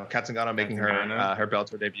Zingano making her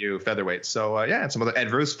Bellator debut featherweight. So, and some other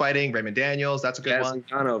Ed Roos fighting, Raymond Daniels. That's a good one.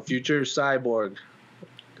 Zingano, future Cyborg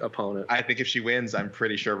opponent. I think if she wins, I'm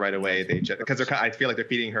pretty sure right away because I feel like they're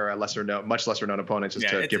feeding her a much lesser known opponent just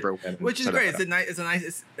to give her a win. Which is great.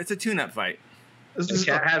 It's a tune-up fight.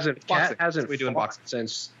 Kat hasn't fought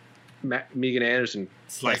since Megan Anderson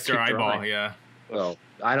sliced her eyeball. Yeah. Well,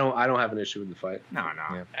 I don't have an issue with the fight. No.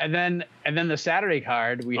 Yeah. And then the Saturday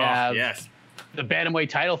card we have. Yes. The bantamweight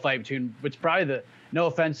title fight between, which probably no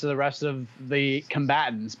offense to the rest of the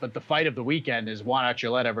combatants, but the fight of the weekend is Juan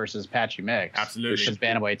Archuleta versus Patchy Mix. Absolutely. The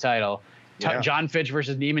bantamweight title. Yeah. John Fitch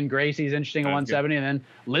versus Neiman Gracie's interesting at 170, and then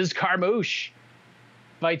Liz Carmouche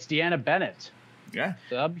fights Deanna Bennett. Yeah.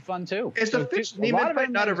 So that'll be fun too. Is the Fitch Neiman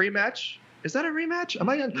fight not a rematch? Is that a rematch? Am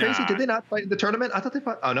I crazy? Nah. Did they not fight in the tournament? I thought they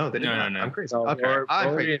fought. Oh no, they didn't. No. I'm crazy.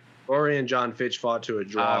 Okay. Rory and John Fitch fought to a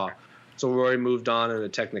draw. Okay. So Rory moved on in a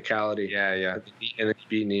technicality. Yeah. And then he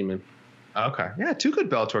beat Neiman. Okay. Yeah, 2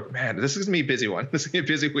 good Bellator. Man, this is going to be a busy one. This is going to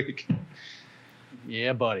be a busy week.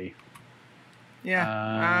 Yeah, buddy.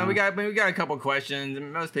 Yeah. We got a couple questions.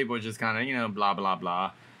 Most people are just kind of, blah, blah,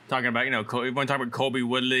 blah. Talking about, we want to talk about Colby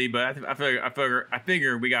Woodley, but I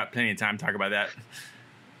figure we got plenty of time to talk about that.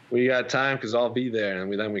 We got time because I'll be there,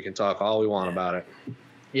 and then we can talk all we want about it.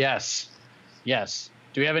 Yes.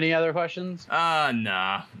 Do we have any other questions?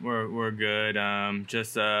 Nah. We're good.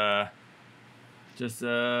 He's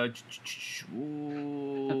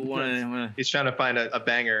trying to find a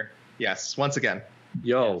banger. Yes, once again.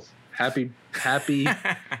 Yo, happy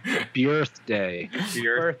birthday.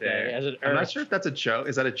 Birthday. As I'm not sure if that's a joke.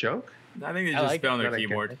 Is that a joke? I think they just spell on their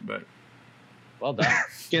keyboard, but well done.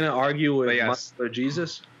 Gonna argue with yes. Mother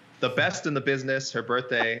Jesus. The best in the business. Her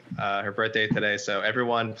birthday today. So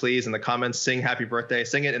everyone, please in the comments sing happy birthday.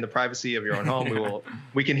 Sing it in the privacy of your own home.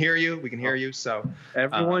 We can hear you. We can hear you. So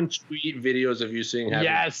everyone tweet videos of you singing happy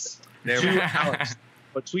Yes. birthday. There we go. Alex.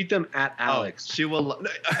 But tweet them at Alex. She will.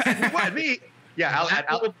 What, me? Yeah,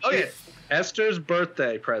 Alex. Oh yeah. Esther's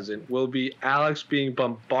birthday present will be Alex being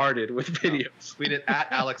bombarded with videos. Tweet it at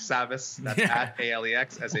Alex Savas. That's at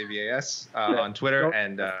AlexSavas on Twitter.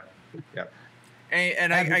 And yeah.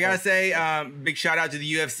 And I gotta say, big shout out to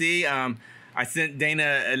the UFC. I sent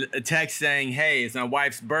Dana a text saying, "Hey, it's my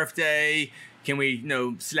wife's birthday. Can we,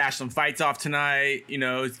 slash some fights off tonight?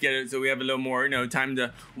 Let's get it so we have a little more, time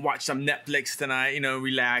to watch some Netflix tonight.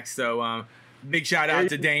 Relax." So, big shout out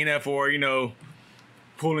to Dana for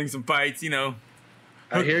pulling some fights. I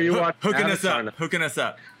hear you watching hooking us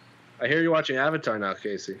up. I hear you're watching Avatar now,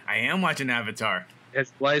 Casey. I am watching Avatar.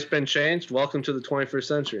 Has life been changed? Welcome to the 21st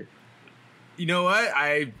century. You know what?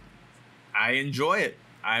 I enjoy it.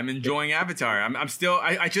 I'm enjoying Avatar. I'm still.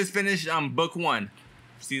 I just finished book 1,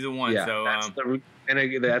 season 1. Yeah, so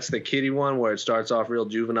that's the kiddie one where it starts off real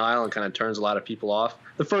juvenile and kind of turns a lot of people off.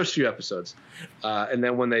 The first few episodes, and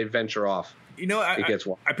then when they venture off, it gets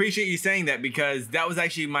wild. I appreciate you saying that because that was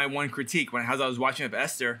actually my one critique as I was watching with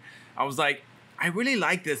Esther. I was like, I really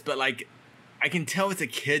like this, but I can tell it's a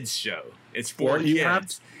kids show. It's for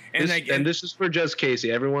kids. And this is for just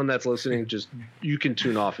Casey. Everyone that's listening, you can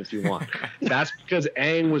tune off if you want. That's because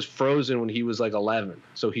Aang was frozen when he was 11,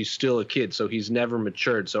 so he's still a kid, so he's never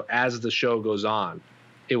matured. So as the show goes on,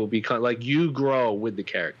 it will become you grow with the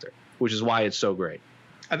character, which is why it's so great.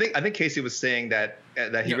 I think Casey was saying that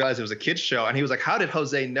he realized it was a kids show, and he was like, "How did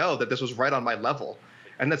Jose know that this was right on my level?"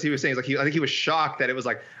 And that's what he was saying. I think he was shocked that it was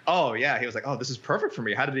oh yeah. He was like, "Oh, this is perfect for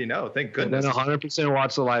me. How did he know? Thank goodness." And then 100%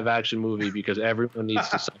 watch the live action movie because everyone needs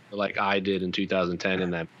to suffer like I did in 2010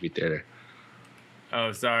 in that movie theater.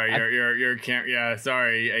 Oh, sorry, your camp. Yeah,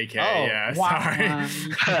 sorry, AK. Oh, yeah, wow. sorry.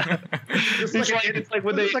 It's like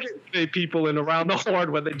when they people in Around the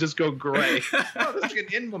Horn when they just go gray. Oh, this is like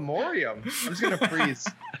an in memoriam. I'm just gonna freeze.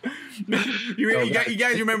 You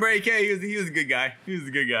guys remember AK? He was a good guy. He was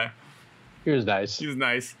a good guy. He was nice. He was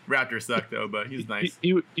nice. Raptors sucked though, but he was nice.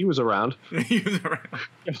 He was around. He was around.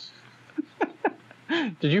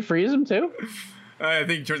 Did you freeze him too? I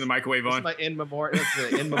think you turned the microwave on. This is my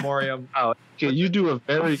in memoriam. Oh, okay, you do a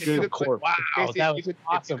very good corpse. Wow, Casey, that was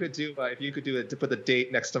awesome. If you could do it to put the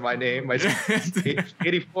date next to my name,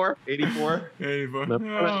 84. Remember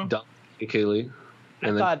Kaylee?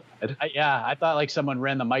 I thought someone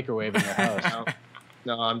ran the microwave in your house.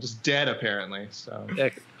 No, I'm just dead apparently. So yeah,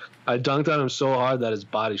 I dunked on him so hard that his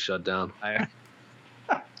body shut down.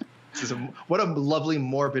 What a lovely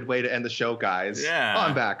morbid way to end the show, guys. Yeah,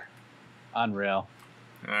 I'm back. Unreal.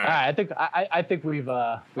 All right, I think we've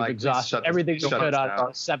exhausted everything we could on a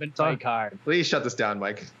 7-fight card. Please shut this down,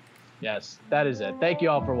 Mike. Yes, that is it. Thank you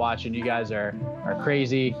all for watching. You guys are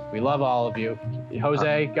crazy. We love all of you.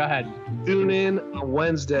 Jose, go ahead. Tune in on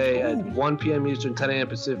Wednesday at 1 p.m. Eastern, 10 a.m.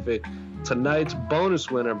 Pacific. Tonight's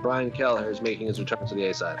bonus winner, Brian Kelleher, is making his return to the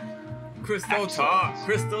A-side. Crystal Talk.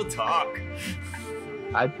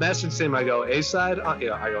 I messaged him. I go A-side. I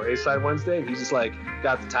go A-side Wednesday. And he's just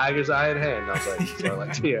got the Tiger's eye in hand. I was like, so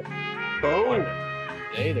here. Boom.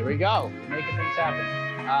 Hey, there we go. We're making things happen.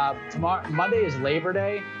 Monday is Labor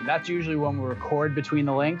Day. That's usually when we record between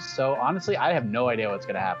the links. So honestly, I have no idea what's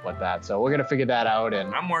gonna happen with that. So we're gonna figure that out.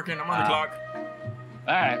 And I'm working. I'm on the clock.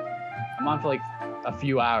 All right. I'm on for a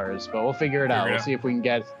few hours, but we'll figure it out. We'll see if we can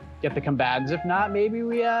get the combatants. If not, maybe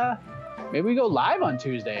we go live on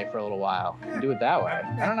Tuesday for a little while and do it that way.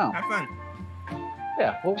 I don't know. Have fun.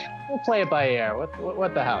 Yeah, we'll play it by ear.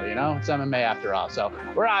 What the hell, It's MMA after all. So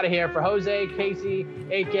we're out of here. For Jose, Casey,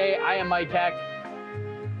 AK, I am Mike Heck.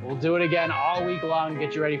 We'll do it again all week long.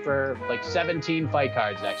 Get you ready for 17 fight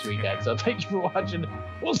cards next weekend. So thank you for watching.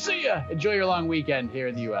 We'll see you. Enjoy your long weekend here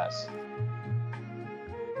in the U.S.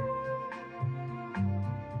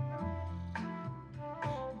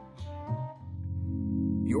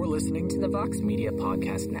 You're listening to the Vox Media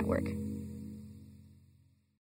Podcast Network.